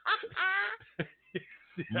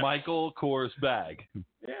 Michael Kors bag.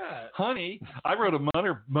 Yeah. Honey, I wrote a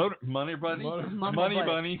money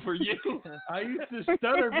bunny for you. I used to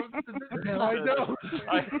stutter. I know.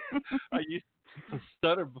 I used to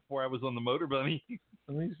stutter before I was on the motor bunny.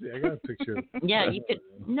 Let me see. I got a picture. Yeah, you could.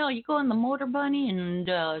 No, you go on the motor bunny and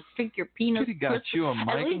drink your peanuts. Could have got you a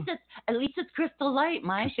Michael. At least it's Crystal Light,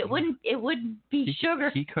 Mike. It wouldn't be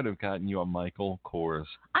sugar. He could have gotten you a Michael Kors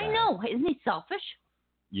bag. I know. Isn't he selfish?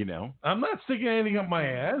 You know. I'm not sticking anything up my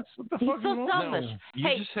ass. What the He's fuck so is wrong? selfish. No, you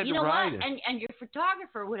hey, just had you to know ride what? it. And your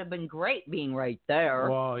photographer would have been great being right there.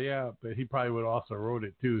 Well, yeah, but he probably would also wrote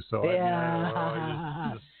it too. So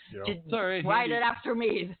Yeah. just Just write it after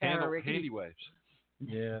me. Handy waves.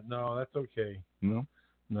 Yeah, no, that's okay. No.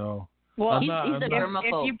 Well, He's a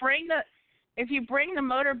germaphobe. if you bring the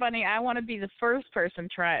motor bunny, I want to be the first person to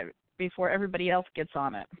try it before everybody else gets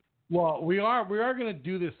on it. Well, we are going to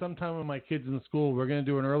do this sometime with my kids in school. We're going to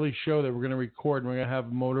do an early show that we're going to record, and we're going to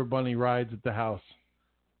have motor bunny rides at the house.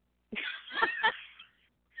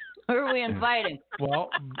 Who are we inviting? Well,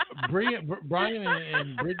 Brian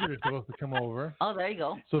and Bridget are supposed to come over. Oh, there you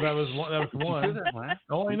go. So that was one.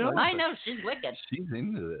 Oh, I know. I know, she's wicked. She's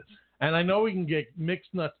into this. And I know we can get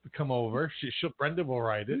Mixed Nuts to come over. Brenda will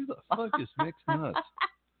ride it. Who the fuck is Mixed Nuts?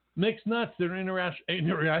 Mixed Nuts, they're interracial.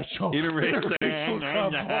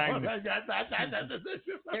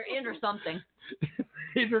 They're into something.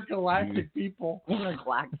 Intergalactic people.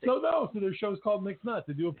 Intergalactic. So their show's called Mixed Nuts.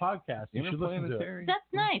 They do a podcast. You should listen to it. That's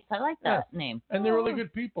nice. I like that name. And they're really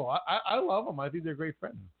good people. I love them. I think they're great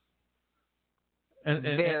friends. And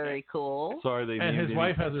very cool. Sorry, they and named his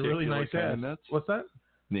wife has a really particular nice kind ass. of nuts? What's that?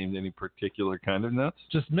 Named any particular kind of nuts?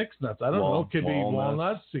 Just mixed nuts. I don't know. It could be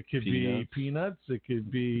walnuts. It could peanuts. be peanuts. It could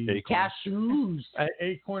be cashews.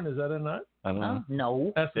 Acorn, is that a nut? I don't know.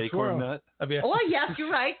 No. That's a Acorn squirrel. nut. Oh, yes, you're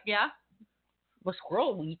right. Yeah. Well,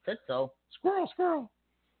 squirrel eats it, so. Squirrel.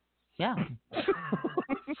 Yeah.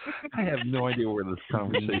 I have no idea where this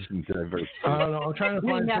conversation diverts. I don't know. I'm trying to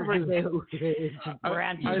find. We never do.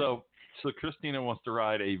 So Christina wants to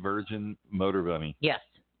ride a Virgin motor bunny. Yes.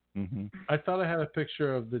 Mm-hmm. I thought I had a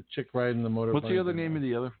picture of the chick riding the motor. What's the other name of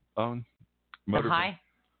the other motor bunny?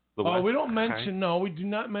 We don't mention. No, we do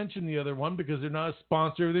not mention the other one because they're not a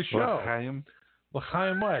sponsor of the show.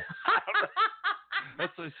 L'chaim what?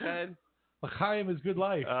 That's what I said. L'chaim is good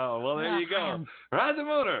life. Oh, well, there you go. Ride the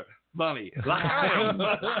motor bunny. L'chaim.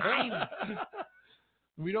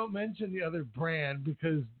 We don't mention the other brand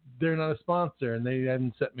because they're not a sponsor and they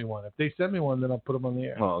hadn't sent me one. If they send me one, then I'll put them on the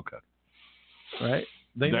air. Oh, okay. Right?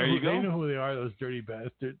 They there know you go. They know who they are, those dirty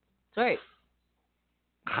bastards. That's right.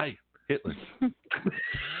 Hi, Hitler.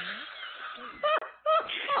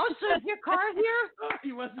 Oh, so is your car here? Oh,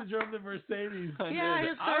 he must have drove the Mercedes. Yeah,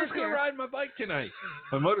 his I car's was going to here. ride my bike tonight.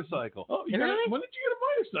 My motorcycle. Oh, Really? When did you get a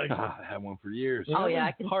motorcycle? I had one for years. Oh, yeah,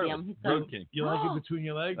 I can see him. He's Road King. You like it between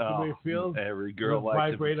your legs, the way it feels? Every girl Does it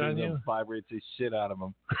likes vibrate it on between you? them. Vibrates the shit out of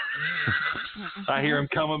them. I hear him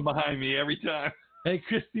coming behind me every time. Hey,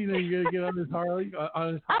 Christina, you going to get on this Harley?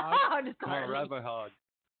 On his hog? On his Come car. on, ride my hog.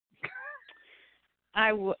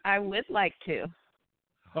 I would like to.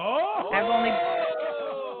 Oh! I've only.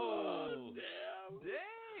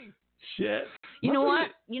 Dang. Shit. You know what?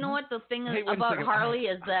 You know what the thing is Hey, wait a about second. Harley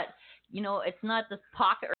is that it's not this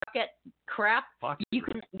pocket rocket crap. Pocket. You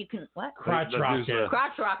can what? Crotch There's rocket.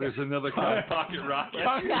 Crotch rocket. There's another kind of pocket rocket.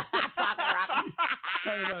 Pocket rocket.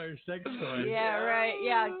 Talking about her sex toy. Yeah, right.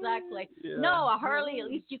 Yeah, exactly. Yeah. No, a Harley, at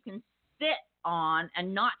least you can sit on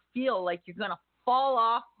and not feel like you're going to fall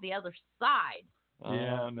off the other side.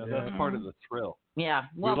 Oh, no, that's part of the thrill. Yeah.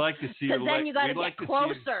 Well, we'd like to see your because then you got to we'd like get to see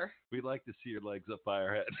your- closer. We'd like to see your legs up by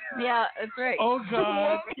our head. Yeah, that's right. Oh,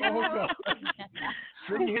 God. Oh, God.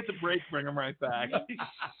 Then you hit the brake, bring them right back.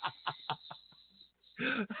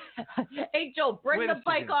 Hey, Joe, bring Wait the a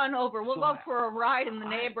bike second. on over. We'll go for a ride in the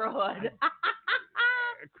neighborhood.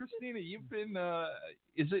 Christina, you've been.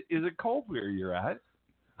 Is it cold where you're at?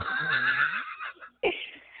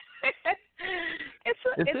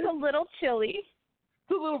 It's a little chilly.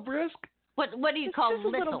 It's a little brisk. What do you call Just a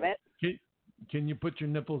little bit. Can you put your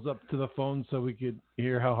nipples up to the phone so we could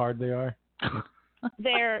hear how hard they are?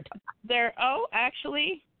 They're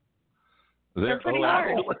actually They're pretty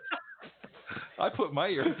hard. I put my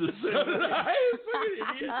ear to the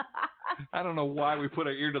I don't know why we put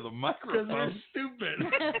our ear to the Because microphone. they're stupid.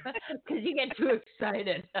 Because you get too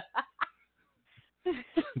excited.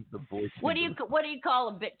 The voice. What do you call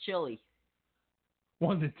a bit chilly?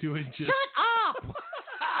 1 to 2 inches. Shut up!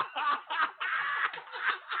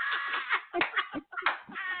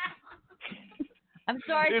 I'm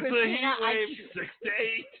sorry, It's Christina. a heat wave, 6 to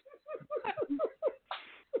 8.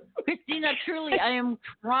 Christina, truly, I am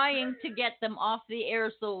trying to get them off the air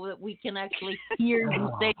so that we can actually hear you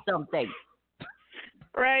say something.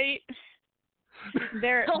 Right.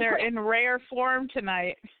 They're in rare form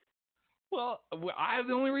tonight. Well,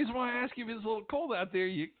 the only reason why I ask you if it's a little cold out there,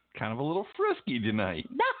 you're kind of a little frisky tonight.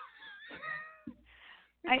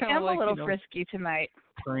 I am a little frisky tonight.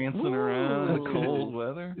 Prancing around in the cold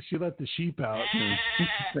weather. She let the sheep out.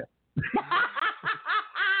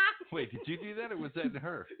 Wait, did you do that or was that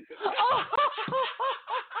her?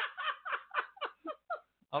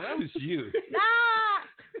 Oh, that was you.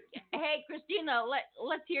 Hey, Christina,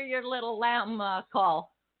 let's hear your little lamb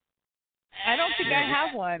call. I don't think I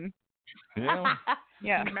have one. Yeah.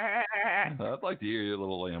 Yeah. I'd like to hear your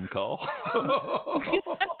little lamb call.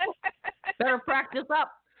 Better practice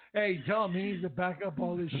up. Hey, tell him he needs to back up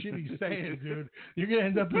all this shit he's saying, dude. You're gonna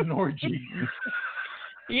end up in an orgy.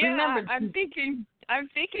 Yeah, Remember, I'm thinking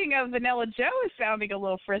of Vanilla Joe is sounding a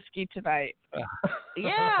little frisky tonight.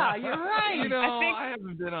 Yeah, you're right. You know, I think I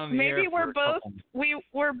haven't been on the maybe air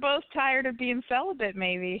we're both tired of being celibate.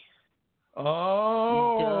 Maybe. Oh.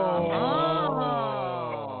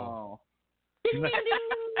 Dude,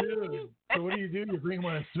 so what do? You bring him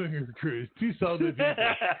on a swingers cruise. 2 celibate people.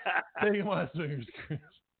 Take him on a swingers cruise.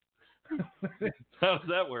 How does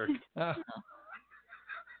that work?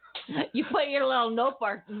 You put your little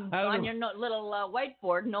notebook on your little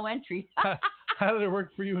whiteboard, no entry. How did it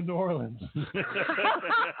work for you in New Orleans?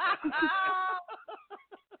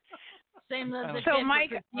 Same as it So, did Mike,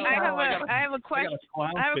 for I have a question.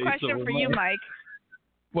 I have a question for you, Mike.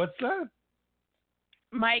 What's that?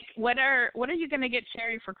 Mike, what are you going to get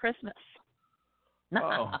Sherry for Christmas?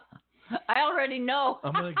 Oh. I already know.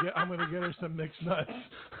 I'm gonna get her some mixed nuts.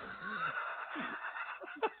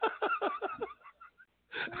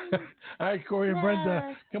 All right, Corey and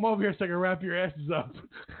Brenda, come over here so I can wrap your asses up.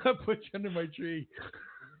 I'll put you under my tree.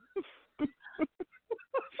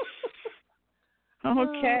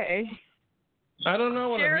 Okay. I don't know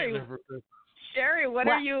what Sherry, I'm getting her for Christmas. Sherry, what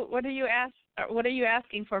are you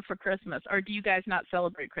asking for Christmas, or do you guys not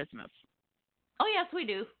celebrate Christmas? Oh yes, we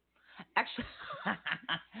do. Actually,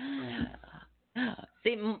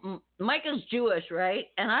 see, Mike is Jewish,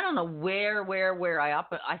 right? And I don't know where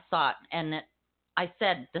I saw it, and I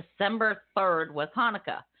said December 3rd was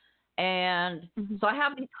Hanukkah. And so I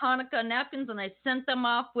have these Hanukkah napkins, and I sent them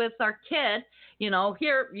off with our kid,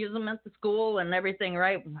 here, use them at the school and everything,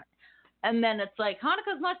 right? And then it's like,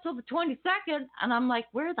 Hanukkah's not till the 22nd. And I'm like,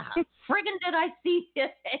 where the friggin' did I see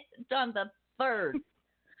it on the 3rd?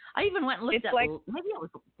 I even went and looked at maybe it was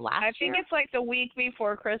last year. I think it's like the week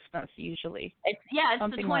before Christmas, usually. It's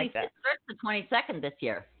something the 20th, like that. It's the 22nd this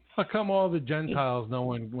year. How come all the Gentiles know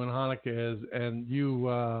when Hanukkah is, and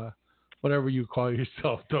you, whatever you call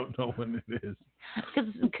yourself, don't know when it is?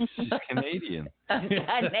 She's Canadian.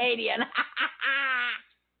 Canadian.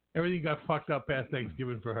 Everything got fucked up past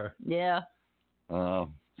Thanksgiving for her. Yeah.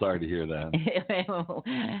 Sorry to hear that.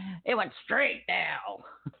 It went straight down.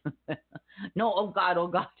 No, oh God.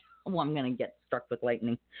 Oh, I'm going to get struck with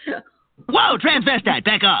lightning. Whoa, transvestite,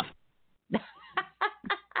 back off.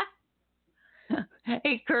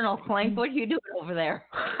 Hey, Colonel Clank, what are you doing over there?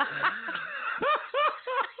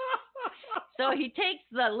 So he takes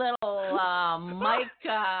the little mic,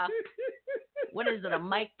 what is it, a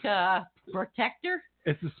mic protector?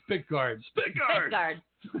 It's a spit guard. Spit guard.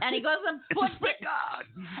 And he goes and puts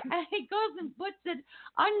it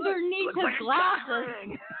underneath his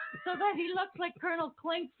glasses so that he looks like Colonel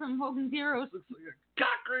Clink from Hogan's Heroes. Looks like a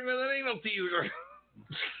cock ring with an anal teaser.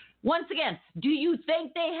 Once again, do you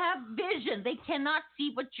think they have vision? They cannot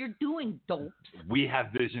see what you're doing, dopes. We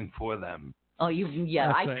have vision for them. Oh,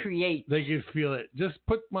 I create. They can feel it. Just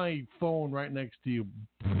put my phone right next to you.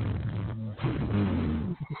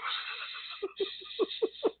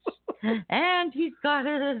 And he's got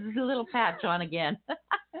a little patch on again.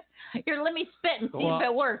 Here, let me spit and see if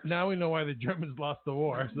it works. Now we know why the Germans lost the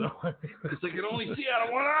war. So because they can only see out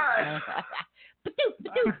of one eye.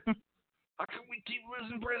 How can we keep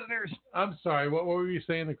losing prisoners? I'm sorry. What were you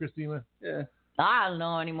saying, Christina? Yeah. I don't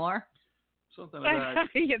know anymore. Something about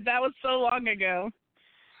yeah, that was so long ago.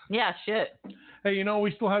 Yeah, shit. Hey,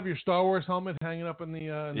 we still have your Star Wars helmet hanging up in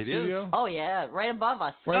the studio? Oh, yeah, right above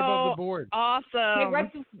us. Right above the board. Awesome. Hey,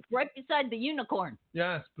 right beside the unicorn.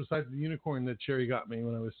 Yes, besides the unicorn that Sherry got me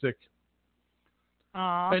when I was sick.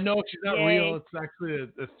 Aww. I know she's not real. It's actually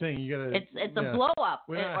a thing. You gotta. It's a blow up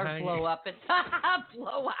We're not hanging. blow up. It's a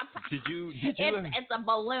blow up. Did you? It's a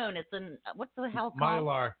balloon. It's what's the hell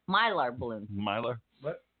called? Mylar balloon. Mylar.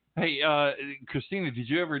 What? Hey, Christina, did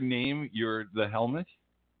you ever name the helmet?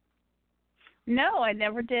 No, I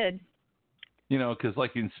never did. You know, because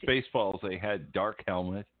like in Spaceballs, they had Dark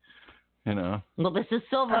Helmet. You know. Well, this is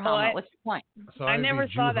Silver Helmet. What's your point? So I never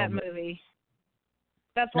saw that helmet. movie.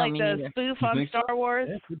 That's No, like me the neither. spoof You on think so? Star Wars.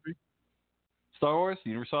 Yeah, could be. Star Wars?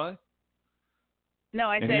 You never saw it? No,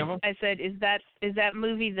 Any of 'em? I said, is that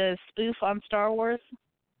movie the spoof on Star Wars?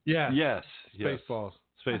 Yeah. Yes. Spaceballs.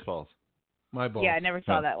 Spaceballs. My balls. Yeah, I never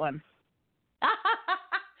saw No. that one.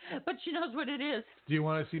 But she knows what it is. Do you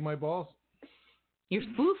want to see my balls? Your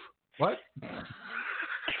spoof? What?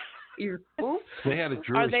 Your spoof? They had a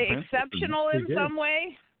Jewish Are they princess exceptional They in did. some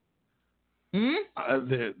way?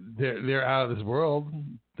 They're out of this world.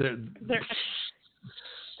 They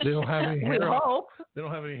don't have any We hair. On. hope. They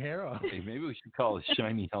don't have any hair on. Hey, maybe we should call it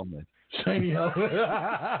Shiny Helmet. Shiny helmet.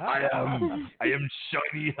 I am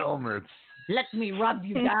Shiny Helmet. Let me rub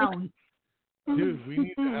you down. Dude, we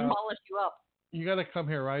need to have, Polish you up. you got to come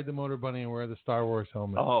here, ride the motor bunny, and wear the Star Wars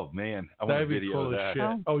helmet. Oh man, I want That'd a be video cool of as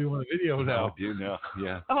that. shit. Oh, you want a video now? I do now.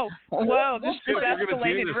 Yeah. Oh, whoa, this If just we're gonna do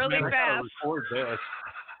escalated this, really man, I gotta fast. record this.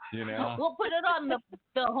 You know. We'll put it on the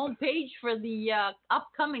homepage for the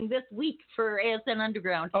upcoming this week for ASN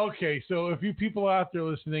Underground. Okay, so if you people out there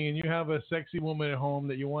listening and you have a sexy woman at home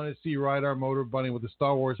that you want to see ride our motor bunny with a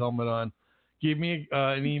Star Wars helmet on, give me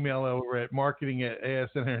an email over at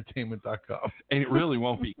marketing@asnentertainment.com. And it really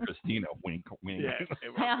won't be Christina. Wink, wink.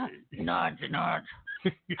 Yeah. Nod, nod.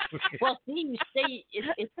 Well, see, you say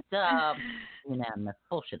it's unanimous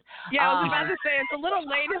bullshit. Yeah, I was about to say, it's a little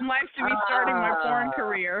late in life to be starting my porn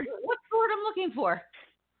career. What's the word I'm looking for?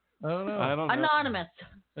 I don't know. I don't know. Anonymous.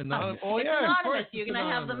 Oh, It's yeah, of anonymous. course, You're it's going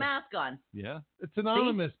to have the anonymous. mask on. Yeah. It's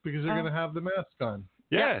anonymous because they're going to have the mask on.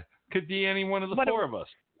 Yeah. Could be any one of the What four of us.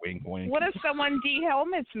 Wink, wink. What if someone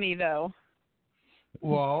de-helmets me, though?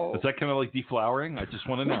 Well, Is that kind of like deflowering? I just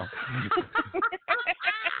want to know.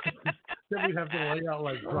 then we'd have to lay out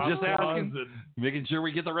like drop Just asking. and Making sure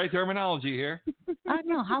we get the right terminology here. I don't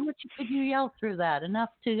know. How much could you yell through that? Enough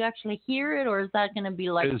to actually hear it? Or is that going to be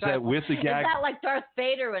like Is that with the Is gag? that like Darth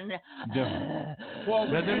Vader? And well,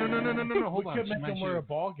 No. Hold we on. could She make them mentioned- wear a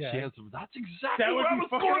ball gag. She has, that's exactly That would what I be was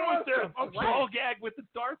fucking going with there. awesome. A ball gag with the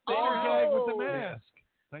Darth Vader Ball gag with the Oh. mask.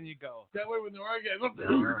 Then you go. That way when they're arguing,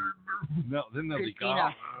 No, then they'll be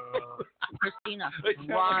Christina. gone. Christina. They sound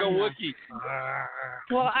like a Run. Wookiee.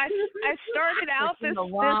 Well, I started out this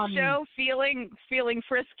Run. show feeling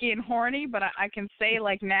frisky and horny, but I can say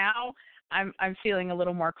like now I'm feeling a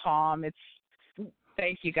little more calm.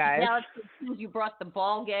 Thank you guys. Now it's as soon as you brought the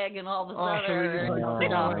ball gag and all this Oh, so other we just-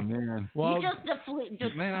 stuff. Oh, man. Well, You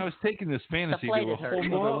just Man, I was taking this fantasy to a deflated her. whole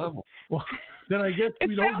nother level. well, then I guess It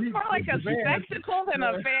we don't sounds need more like a the van. spectacle than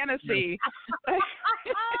a fantasy.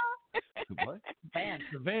 What? Van.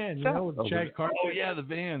 The van, you So- know, with the shag carpet. Oh, yeah, the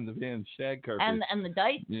van, shag carpet. And the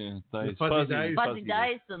dice, yeah, The dice. fuzzy dice. fuzzy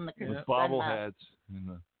dice, and the With Yeah. bobbleheads.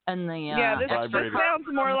 and the Yeah, this vibrator. sounds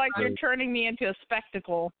more like you're turning me into a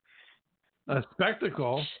spectacle. A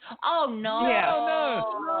spectacle. Oh no! Yeah.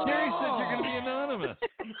 Oh, no. Jerry said you're going to be anonymous.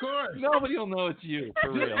 Of course. Nobody will know it's you, for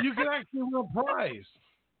real. You can actually win a prize.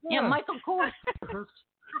 Yeah, Michael Kors.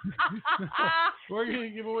 We're going to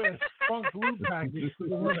give away a spunk glue package to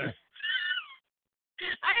the winner.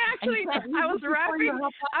 I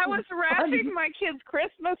was wrapping my kids'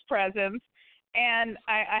 Christmas presents, and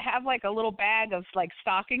I have like a little bag of like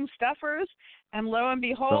stocking stuffers, and lo and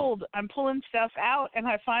behold, I'm pulling stuff out, and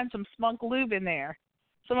I find some spunk lube in there,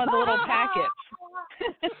 some of the little packets.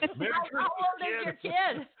 Merry How old is your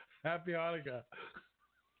kid? Happy Hanukkah.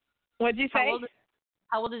 What'd you say?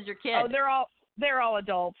 How old is your kid? Oh, they're all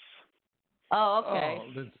adults. Oh, okay. Oh,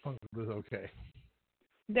 then spunk glue is okay.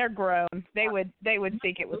 They're grown. They would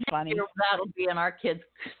think it was funny. That'll be in our kids'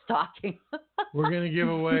 stocking. We're gonna give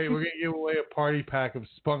away a party pack of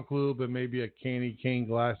spunk lube and maybe a candy cane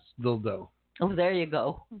glass dildo. Oh, there you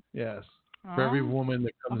go. Yes, for every woman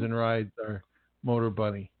that comes and rides our motor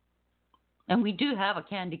bunny. And we do have a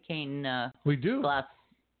candy cane We do. glass,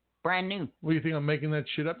 brand new. What do you think? I'm making that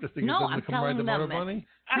shit up just to get No, them to I'm come ride the telling motor them it. bunny?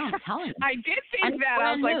 No, I'm telling you. I did think And it's that.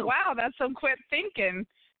 I was brand like, new. wow, that's some quick thinking.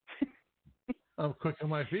 I'm quick on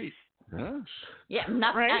my feet. Huh? Yeah,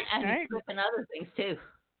 not, Right, and right. and other things too.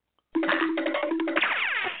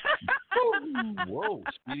 Whoa,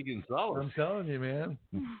 Speedy Gonzalez. I'm telling you, man.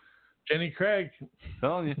 Jenny Craig.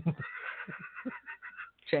 Telling you.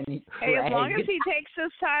 Jenny Hey, as long Craig. as he takes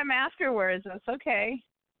his time afterwards, that's okay.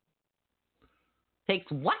 Takes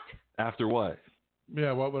what? After what?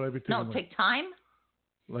 Yeah, what would I be taking? No, take time.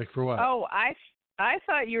 like for what? Oh, I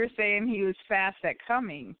thought you were saying he was fast at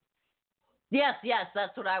coming. Yes,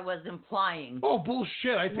 that's what I was implying. Oh,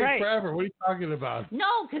 bullshit. I take Right. forever. What are you talking about?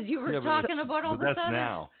 No, because you were Yeah, but talking about all But this that's other.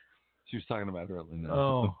 now. She was talking about earlier now.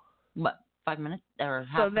 Oh. But 5 minutes or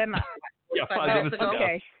So half. then, Yeah, 5 minutes ago.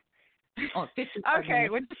 okay. Oh, 55 Okay,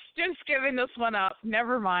 minutes. we're just giving this one up.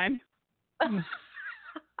 Never mind.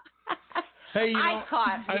 Hey, I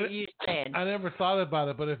caught what you said. I never thought about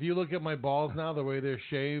it, but if you look at my balls now, the way they're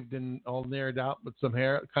shaved and all narrowed out with some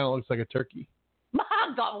hair, it kind of looks like a turkey.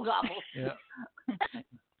 Gobble, gobble. Yeah.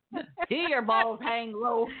 See your balls hang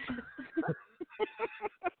low.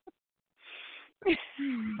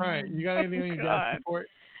 All right, you got anything on your desk report?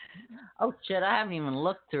 Oh shit, I haven't even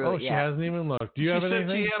looked through it she yet. hasn't even looked. Do you have She said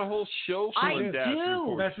anything? she had a whole show full I of dash do.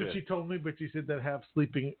 reports. That's what she told me, but she said that half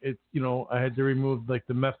sleeping, I had to remove like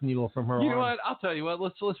the meth needle from her You know arm. what? I'll tell you what.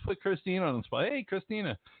 Let's put Christina on the spot. Hey,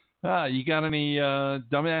 Christina, you got any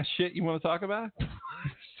dumbass shit you want to talk about?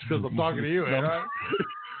 Because I'm talking to you, ain't I?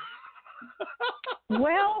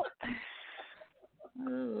 Well.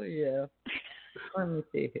 Oh yeah. Let me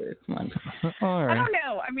see here. Come on. All right. I don't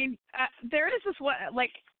know. I mean, there is this one.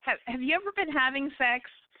 Like, have you ever been having sex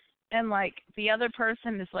and like the other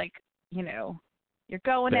person is like, you're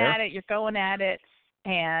going There? at it,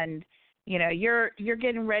 and you're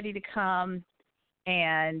getting ready to come,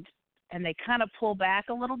 and they kind of pull back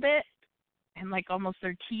a little bit, and like almost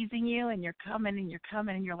they're teasing you, and you're coming, and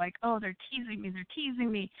you're like, oh, they're teasing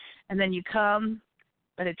me, and then you come,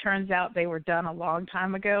 but it turns out they were done a long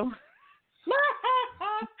time ago.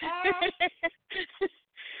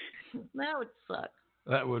 That would suck.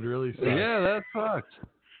 That would really suck. Yeah, that sucks.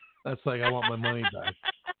 That's like, I want my money back.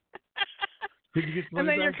 Did you get the money And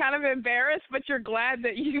then back? you're kind of embarrassed, but you're glad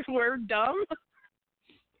that you were dumb.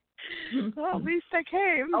 Well, at least I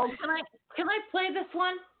came. Oh, can I play this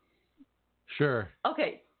one? Sure.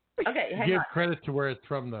 Okay, hang Give on. credit to where it's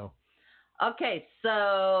from, though. Okay,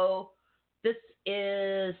 so this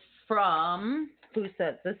is from, who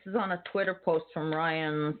said, this is on a Twitter post from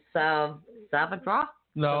Ryan Savadra?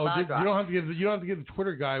 No, you Savadra. don't have to give the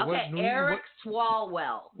Twitter guy. Okay, Eric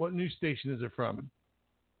Swalwell. What news station is it from?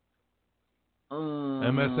 Um,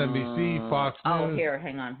 MSNBC, Fox News. Oh, here,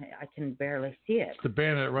 hang on. I can barely see it. It's the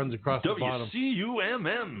banner that runs across the bottom.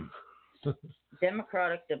 WCUMM.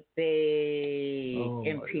 Democratic debate, Oh, my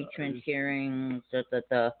impeachment God. hearings.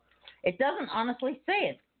 It doesn't honestly say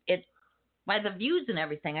it. It by the views and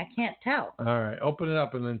everything, I can't tell. All right, open it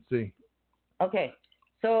up and then see. Okay,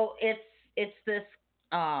 so it's this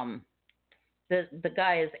the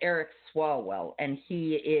guy is Eric Swalwell, and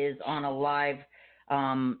he is on a live.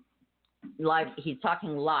 He's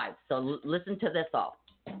talking live. So listen to this all.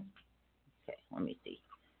 Okay, let me see.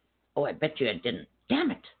 Oh, I bet you it didn't.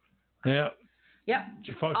 Damn it. Yeah. Yep.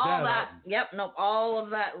 You fucked All that up. Yep. No, all of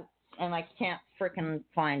that, and I can't freaking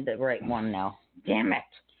find the right one now. Damn it.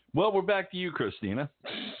 Well, we're back to you, Christina.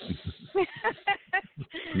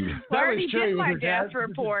 I already did my death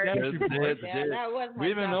report. Yeah, that was my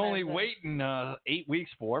We've been job, only I think. waiting 8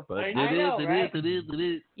 weeks for it, but I know, right?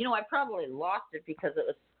 You know, I probably lost it because it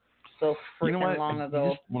was so You know freaking what? long You ago.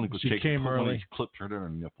 just want to go She take came one of early. these clips right on her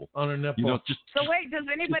nipple. On her nipple. You know, just So wait, does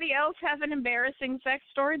anybody else have an embarrassing sex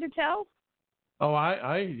story to tell? Oh,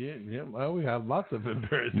 we have lots of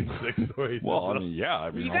embarrassing sex stories. well, I mean, yeah. I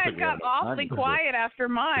mean, You I don't guys think we got have enough time awfully to quiet after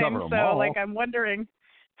mine, cover 'em so all. like I'm wondering.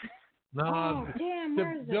 No, Oh, damn,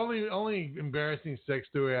 where is the it? only embarrassing sex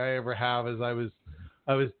story I ever have is I was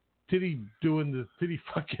titty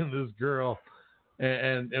fucking this girl,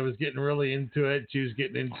 and I was getting really into it. She was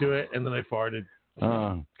getting into it, and then I farted.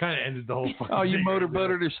 Kind of ended the whole fucking Oh, you thing.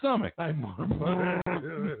 motorboated her stomach. I motorboated.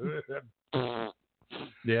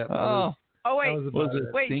 Yeah. Oh wait, that was about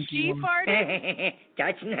it. wait, stinky she one? farted?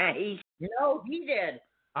 That's nice. No, he did.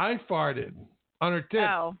 I farted on her tip,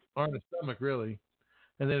 Oh. on her stomach, really,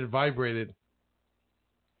 and then it vibrated.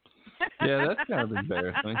 Yeah, that's kind of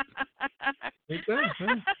embarrassing. It does,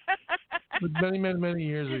 huh? But many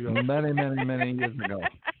years ago. Many years ago.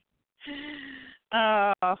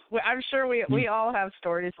 Well, I'm sure we all have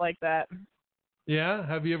stories like that. Yeah.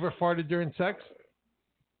 Have you ever farted during sex?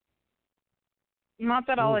 Not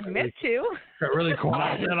that I'll admit to. Got really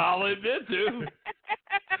quiet. And I'll admit to.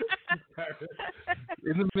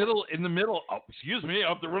 In the middle. Oh, excuse me, I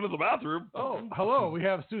have to run to the bathroom. Oh, hello. We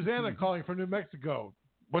have Susanna calling from New Mexico.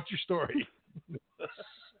 What's your story?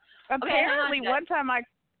 Apparently, hang on, one time I.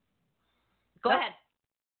 Go ahead.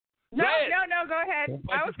 No, Go ahead. no, go ahead.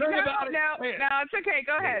 I was concerned about it. No, Say it. it's okay.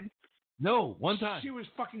 Go ahead. No, one time. She was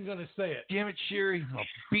fucking gonna say it. Damn it, Sherry! I'll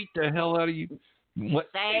beat the hell out of you. What?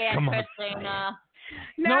 Say it, Come on. Christina.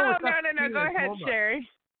 No, it's not no. Go Christina, ahead, Norma. Sherry.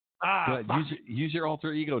 Use your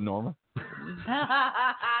alter ego, Norma.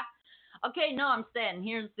 Okay, no, I'm saying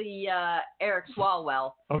here's the Eric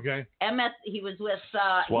Swalwell. Okay. He was with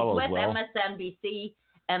Swallows he's with well. MSNBC,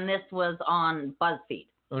 and this was on BuzzFeed.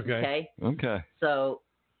 Okay. Okay. Okay. So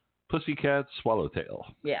Pussycat Swallowtail.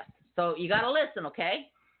 Yeah. So you got to listen, okay?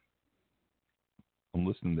 I'm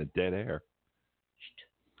listening to dead air.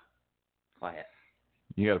 Quiet.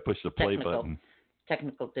 You got to push the play button.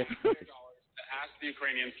 Technical difficulties. To ask the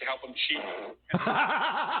Ukrainians to help them cheat.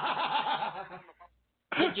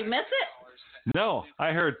 Did you miss it? No,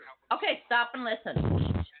 I heard. Okay, stop and listen.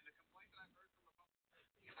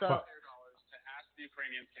 So. The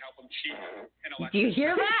Ukrainians to help them cheat in elections. Do you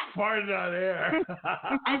hear that? Farted on air.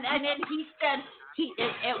 and then he said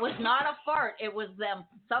it was not a fart. It was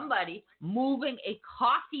somebody moving a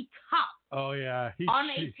coffee cup. Oh yeah, on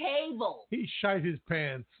a table. He shite his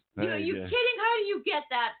pants. Are you kidding? How do you get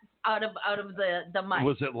that out of the mic?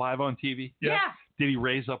 Was it live on TV? Yeah. Did he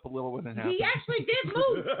raise up a little when it happened? He actually did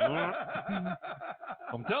move.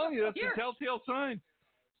 I'm telling you, that's a telltale sign.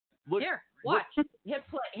 Look, here, watch.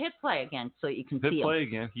 Hit play again so you can see him. Hit play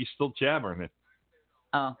again. He's still jabbering it.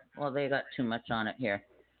 Oh, well, they got too much on it here.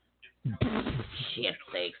 Shit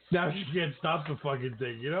sakes. Now she can't stop the fucking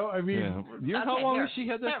thing, you know? I mean, you know how long has she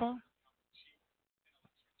had that phone?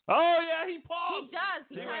 Oh, yeah, he paused.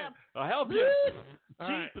 He does. I'll help you.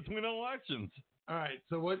 Cheat between elections. All right,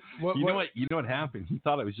 so what? You know what happened? He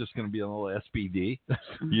thought it was just going to be a little SPD,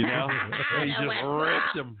 you know? And he just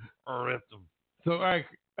ripped him. So,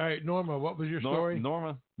 all right, Norma, what was your story?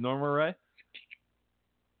 Norma Ray?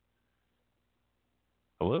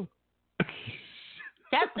 Hello?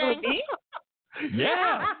 Testing.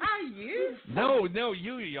 Yeah. You? No,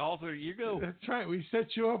 you alter. You go. That's right. We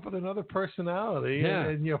set you up with another personality,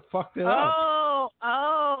 and you fucked it up.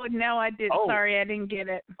 Oh, no, I did. Oh. Sorry, I didn't get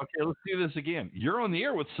it. Okay, let's do this again. You're on the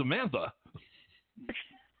air with Samantha.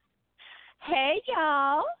 Hey,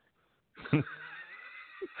 y'all.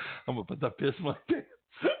 I'm gonna put that piss in my pants.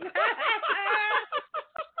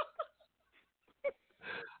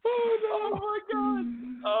 Oh no! Oh my God!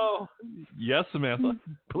 Oh yes, Samantha.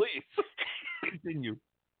 Please continue.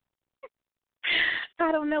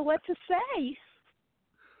 I don't know what to say.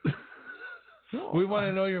 We want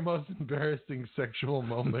to know your most embarrassing sexual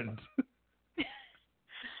moment.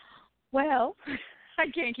 Well, I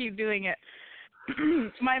can't keep doing it.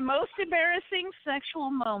 My most embarrassing sexual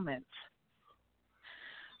moment.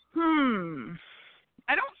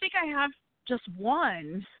 I don't think I have just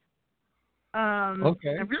one.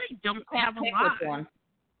 Okay. I really don't have a lot. One.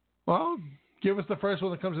 Well, give us the first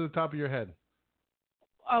one that comes to the top of your head.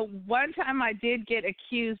 One time I did get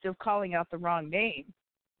accused of calling out the wrong name.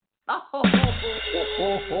 Oh.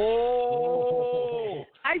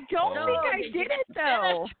 I don't think I did it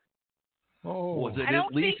though. Oh. Was it I don't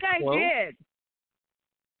at least think close? I did.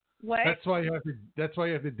 What? That's why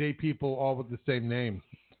you have to date people all with the same name.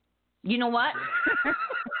 You know what?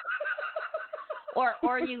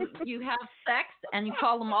 or you have sex and you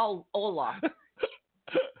call them all Olaf.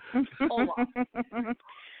 Olaf.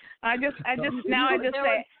 I just say,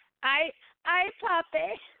 I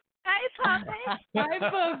puppy. Hi, puppy. Hi,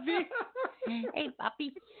 puppy. Hey,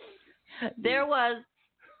 puppy. There was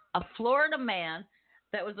a Florida man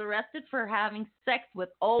that was arrested for having sex with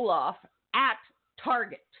Olaf at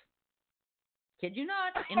Target. Kid you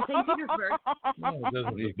not, in St. Petersburg.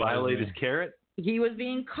 Did he violate his carrot? He was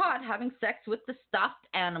being caught having sex with the stuffed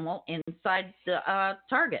animal inside the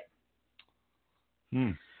Target.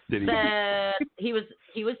 Did he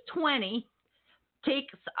was 20.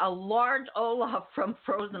 Takes a large Olaf from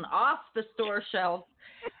Frozen off the store shelf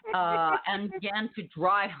and began to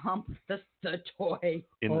dry hump the toy.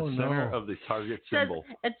 In the center of the Target symbol.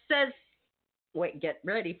 It says, wait, get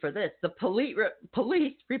ready for this. The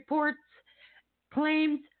police reports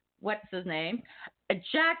claims, what's his name,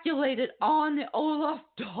 ejaculated on the Olaf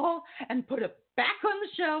doll and put it back on the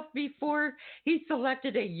shelf before he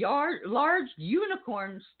selected a large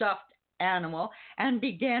unicorn stuffed animal and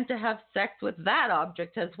began to have sex with that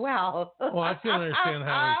object as well. Well, I can understand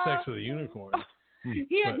having sex with a unicorn.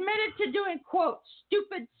 He admitted to doing, quote,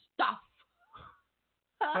 stupid stuff.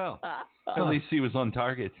 Well, at least he was on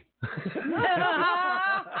target. Nice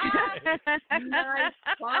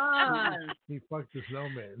fun. He fucked the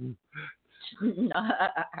snowman.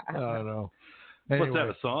 Oh, no. Anyway. What's that,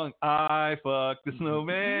 a song? I fucked the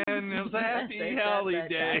snowman. It was a happy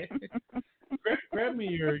holiday. Grab me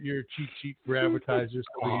your cheat sheet for advertisers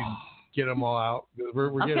so we can get them all out.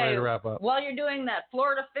 We're getting ready to wrap up. While you're doing that,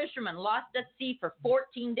 Florida fisherman lost at sea for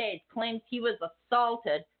 14 days, claims he was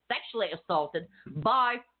sexually assaulted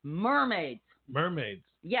by mermaids. Mermaids?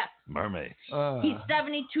 Yes. Mermaids. He's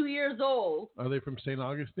 72 years old. Are they from St.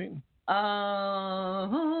 Augustine?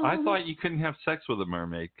 I thought you couldn't have sex with a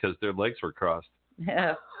mermaid because their legs were crossed.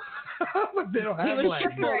 Yeah. But they don't have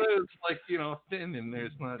legs. Well, it's like, thin and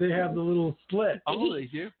there's not. They have the little slit. Oh, they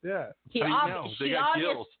do? Yeah. They got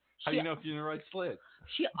gills. How do you know if you're in the right slit?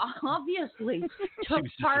 She obviously took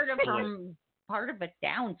was just part a of it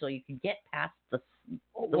down so you could get past the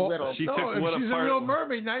Well, little. She no, took if what she's a apart- real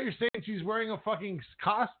mermaid, now you're saying she's wearing a fucking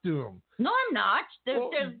costume. No, I'm not. Well-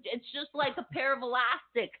 It's just like a pair of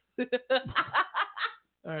elastic.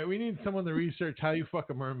 All right, we need someone to research how you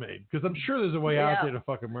fuck a mermaid, because I'm sure there's a way out Yeah. there to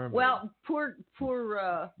fuck a mermaid. Well, poor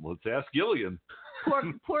Let's ask Gilligan.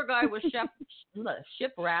 poor guy was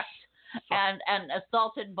shipwrecked and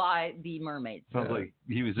assaulted by the mermaids. Sounds like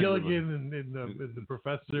he was Gilligan and the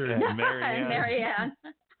professor and and Marianne. And Marianne.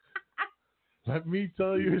 Let me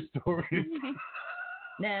tell you a story.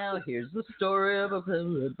 Now here's the story of a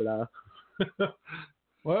blah blah.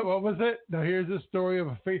 What was it? Now here's the story of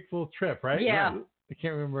a faithful trip, right? Yeah. I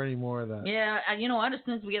can't remember any more of that. Yeah, and you know what? As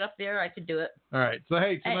soon as we get up there, I could do it. All right. So,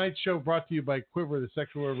 hey, tonight's show brought to you by Quiver, the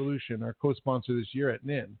Sexual Revolution, our co-sponsor this year at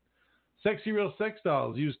NIN. Sexy Real Sex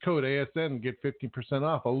Dolls. Use code ASN and get 15%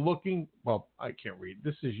 off. Well, I can't read.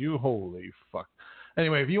 This is you. Holy fuck.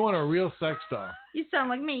 Anyway, if you want a real sex doll, You sound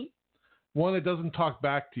like me. one that doesn't talk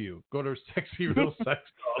back to you, go to Sexy Real Sex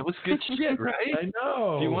Dolls. That was good shit, right? I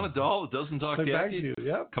know. Do you want a doll that doesn't talk back to you?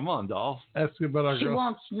 Yep. Come on, doll. Ask about our She girl.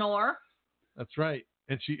 won't snore. That's right.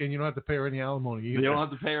 And you don't have to pay her any alimony either. You don't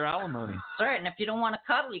have to pay her alimony. That's right. And if you don't want to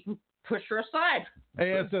cuddle, you can push her aside.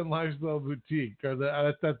 ASN Lifestyle Boutique.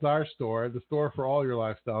 That's our store, the store for all your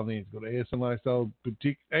lifestyle needs. Go to ASN Lifestyle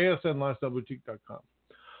Boutique, ASNLifestyleBoutique.com.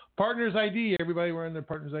 Partners ID. Everybody wearing their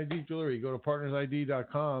Partners ID jewelry. Go to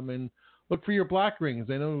partnersid.com and look for your black rings.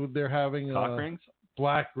 I know they're having Cock rings?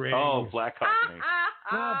 Black rings. Oh, black cock rings.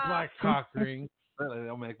 Not black cock rings. They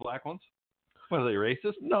don't make black ones? What, are they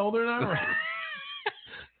racist? No, they're not racist.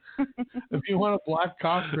 If you want a black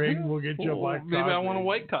cock ring, we'll get you a black cock ring. Maybe I want a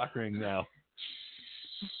white cock ring now.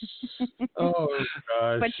 Oh,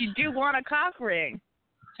 gosh. But you do want a cock ring.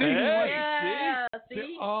 Yeah,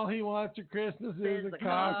 see? All he wants for Christmas is a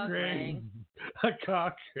cock ring. A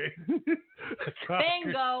cock ring. A cock ring.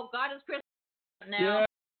 Bingo. God is Christmas now. Yeah,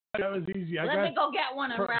 that was easy. Let me go get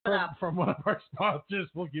one and wrap it up. From one of our sponsors,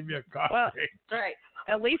 we'll give you a cock ring. That's right.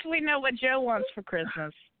 At least we know what Joe wants for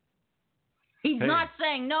Christmas. He's not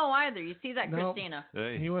saying no either. You see that, Nope. Christina?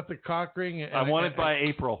 Hey. He wants a cock ring. And I want it by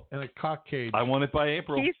April. And a cock cage. I want it by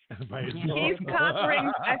April. He's cock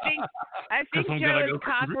ring. I think 'Cause I'm Joe gonna is go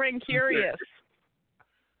cock ring curious.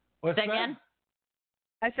 What's Say that? again?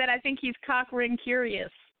 I said I think he's cock ring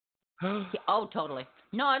curious. Oh, totally.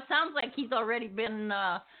 No, it sounds like he's already been.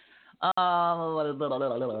 Well,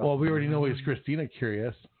 we already know he's Christina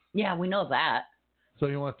curious. Yeah, we know that. So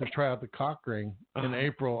he wants to try out the cock ring in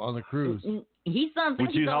April on the cruise. He sounds like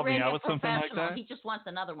Would you he's help me already out a with something like professional. that? He just wants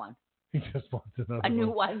another one. He just wants another A new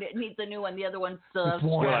one. It needs a new one. The other one's It's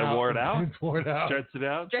worn Well, I out. wore it out? It's worn out. Stretch it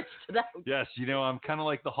out? stretched it out. Yes, I'm kind of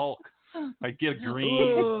like the Hulk. I get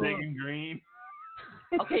green, big and green.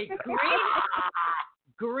 Okay,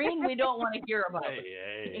 green we don't want to hear about.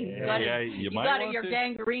 Hey, You got you you might got want your to.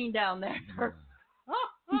 gangrene down there.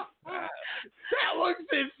 That looks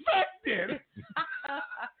infected.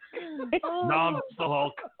 Oh. No, I'm the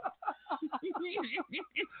Hulk.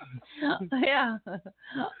 Yeah.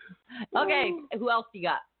 Okay, who else you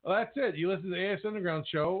got? Well, that's it. You listen to the AS Underground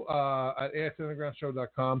Show at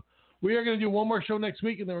asundergroundshow.com. We are going to do one more show next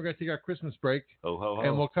week, and then we're going to take our Christmas break. Oh, ho, ho.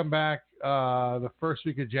 And we'll come back the first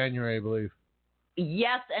week of January, I believe.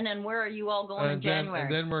 Yes, and then where are you all going in January?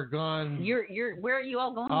 And then we're gone. You're where are you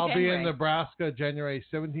all going? I'll in be January? in Nebraska January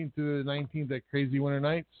 17th to the 19th at Crazy Winter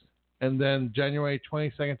Nights. And then January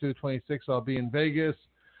 22nd to the 26th, I'll be in Vegas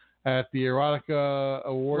at the Erotica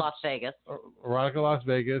Awards. Las Vegas. Erotica Las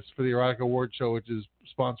Vegas for the Erotica Award Show, which is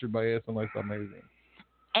sponsored by ASN Lifestyle Magazine.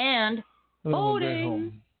 And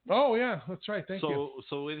voting. Oh, yeah, that's right. Thank you.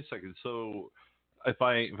 So wait a second. So if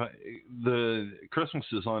the Christmas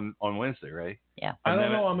is on Wednesday, right? Yeah. I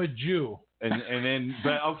don't know. I'm a Jew. And then,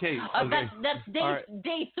 but okay. That's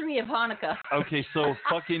day 3 of Hanukkah. Okay, so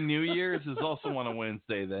fucking New Year's is also on a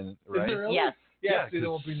Wednesday then, right? Is it really? Yes. Yeah, there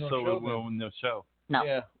won't be no so show. no show. No.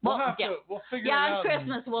 Yeah. Well, We'll figure it on out.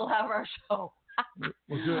 Christmas we'll have our show.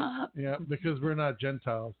 We'll do it. Yeah, because we're not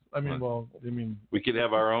Gentiles. We could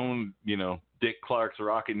have our own, Dick Clark's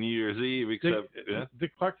Rockin' New Year's Eve, except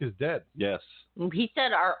Dick Clark is dead. Yes. He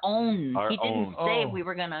said our own. Our he didn't own. say we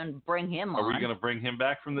were going to bring him on. Are we going to bring him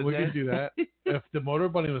back from the We dead? could do that. If the Motor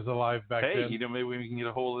Bunny was alive back Hey, then. maybe we can get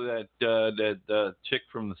a hold of that chick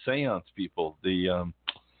from the Seance people, the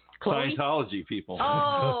Chloe? Scientology people.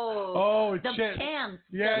 Oh, the shit. cans.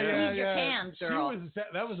 Yeah, the yeah, Use your cans, girl.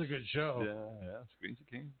 That was a good show. Yeah, Screens of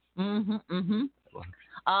Kings.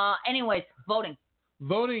 Anyways, voting.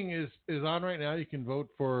 Voting is on right now. You can vote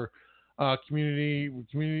for community.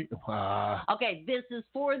 Okay, this is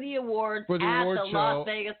for the awards For the at award the show. Las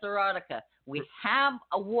Vegas Erotica. We have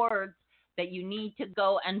awards that you need to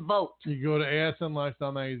go and vote. You go to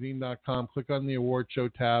asnlifestylemagazine.com, click on the award show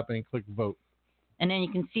tab, and click vote. And then you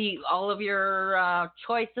can see all of your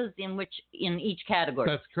choices in each category.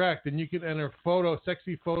 That's correct. And you can enter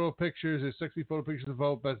sexy photo pictures. There's sexy photo pictures to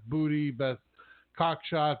vote. Best booty, best cock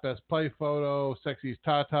shot, best play photo, sexiest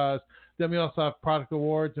tatas. Then we also have product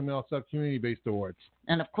awards, and we also have community-based awards.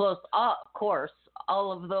 And of course,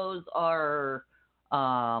 all of those are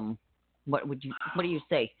what do you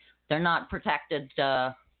say? They're not protected.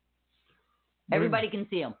 Everybody can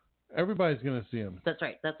see them. Everybody's going to see them. That's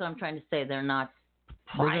right. That's what I'm trying to say. They're not.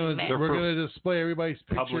 We're going to display everybody's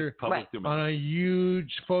picture public on a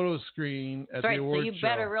huge photo screen at the award show. So you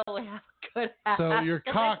better really have a good ass. So your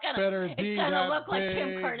cock better be it's gonna look big. like Kim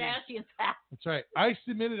Kardashian's ass. That's right. I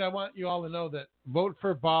want you all to know that vote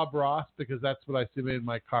for Bob Ross because that's what I submitted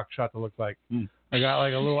my cock shot to look like. I got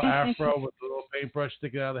like a little afro with a little paintbrush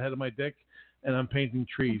sticking out of the head of my dick, and I'm painting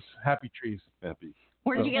trees. Happy trees. Happy.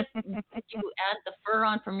 Where did you add the fur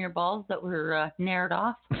on from your balls that were nared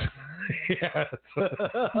off? Yes.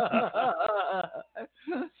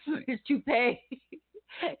 His toupee.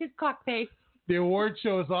 His cock pay. The award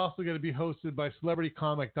show is also going to be hosted by celebrity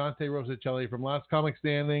comic Dante Rosichelli from Last Comic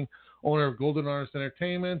Standing, owner of Golden Artist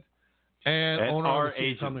Entertainment, and owner of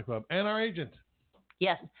the Comedy Club, and our agent.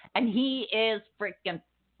 Yes, and he is freaking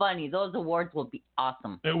funny. Those awards will be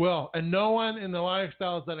awesome. It will, and no one in the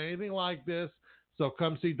lifestyle has done anything like this. So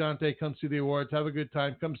come see Dante, come see the awards, have a good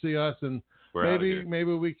time, come see us, and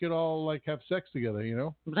maybe we could all like have sex together, you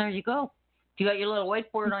know? There you go. You got your little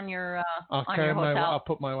whiteboard on your your hotel. I'll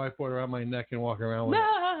put my whiteboard around my neck and walk around with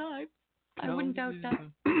it. I wouldn't doubt that.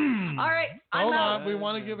 All right, hold on. We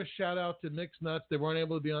want to give a shout out to Nick's Nuts. They weren't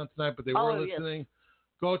able to be on tonight, but they were listening. Yes.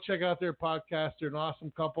 Go check out their podcast. They're an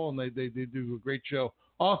awesome couple, and they do a great show.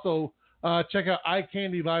 Also, check out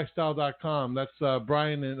iCandyLifestyle.com. That's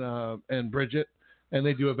Brian and Bridget. And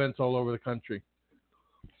they do events all over the country.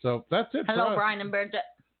 So that's it. Hello, Brian and Bridget.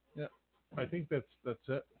 Yeah, I think that's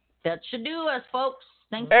it. That should do us, folks.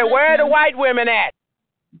 Thanks. Hey, where are the white women at?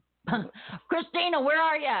 Christina, where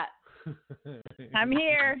are you at? I'm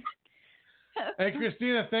here. Hey,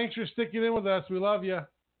 Christina, thanks for sticking in with us. We love you.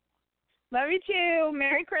 Love you too.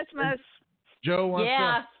 Merry Christmas. Joe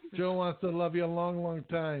wants to love you a long, long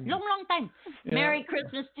time. Long time. Yeah. Merry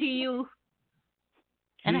Christmas to you.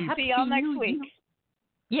 And see y'all next week.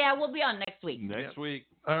 Yeah, we'll be on next week. Next week.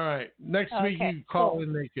 All right. Next week you call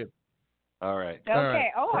in naked. All right. Okay. All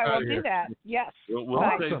right. Oh, I will do that. Yes.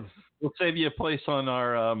 We'll save you a place on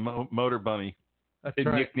our motor bunny. That's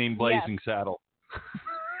right. Nicknamed Blazing Saddle.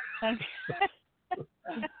 All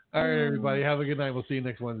right, everybody. Have a good night. We'll see you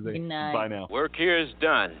next Wednesday. Good night. Bye now. Work here is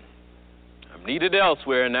done. I'm needed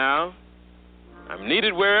elsewhere now. I'm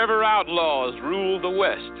needed wherever outlaws rule the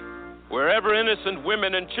West. Wherever innocent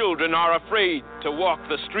women and children are afraid to walk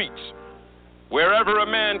the streets, wherever a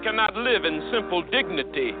man cannot live in simple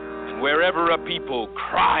dignity, and wherever a people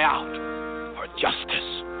cry out for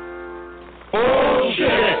justice.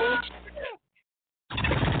 Bullshit!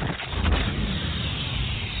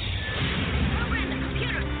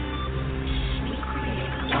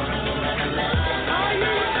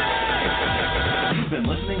 You've been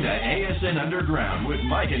listening to ASN Underground with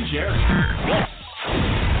Mike and Jerry.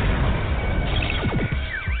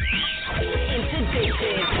 It's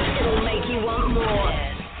addictive. It'll make you want more.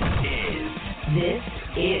 This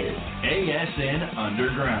is ASN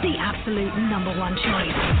Underground. The absolute number one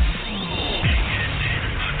choice.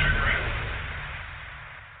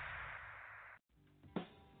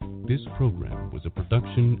 This program was a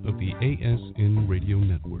production of the ASN Radio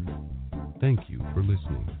Network. Thank you for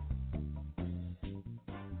listening.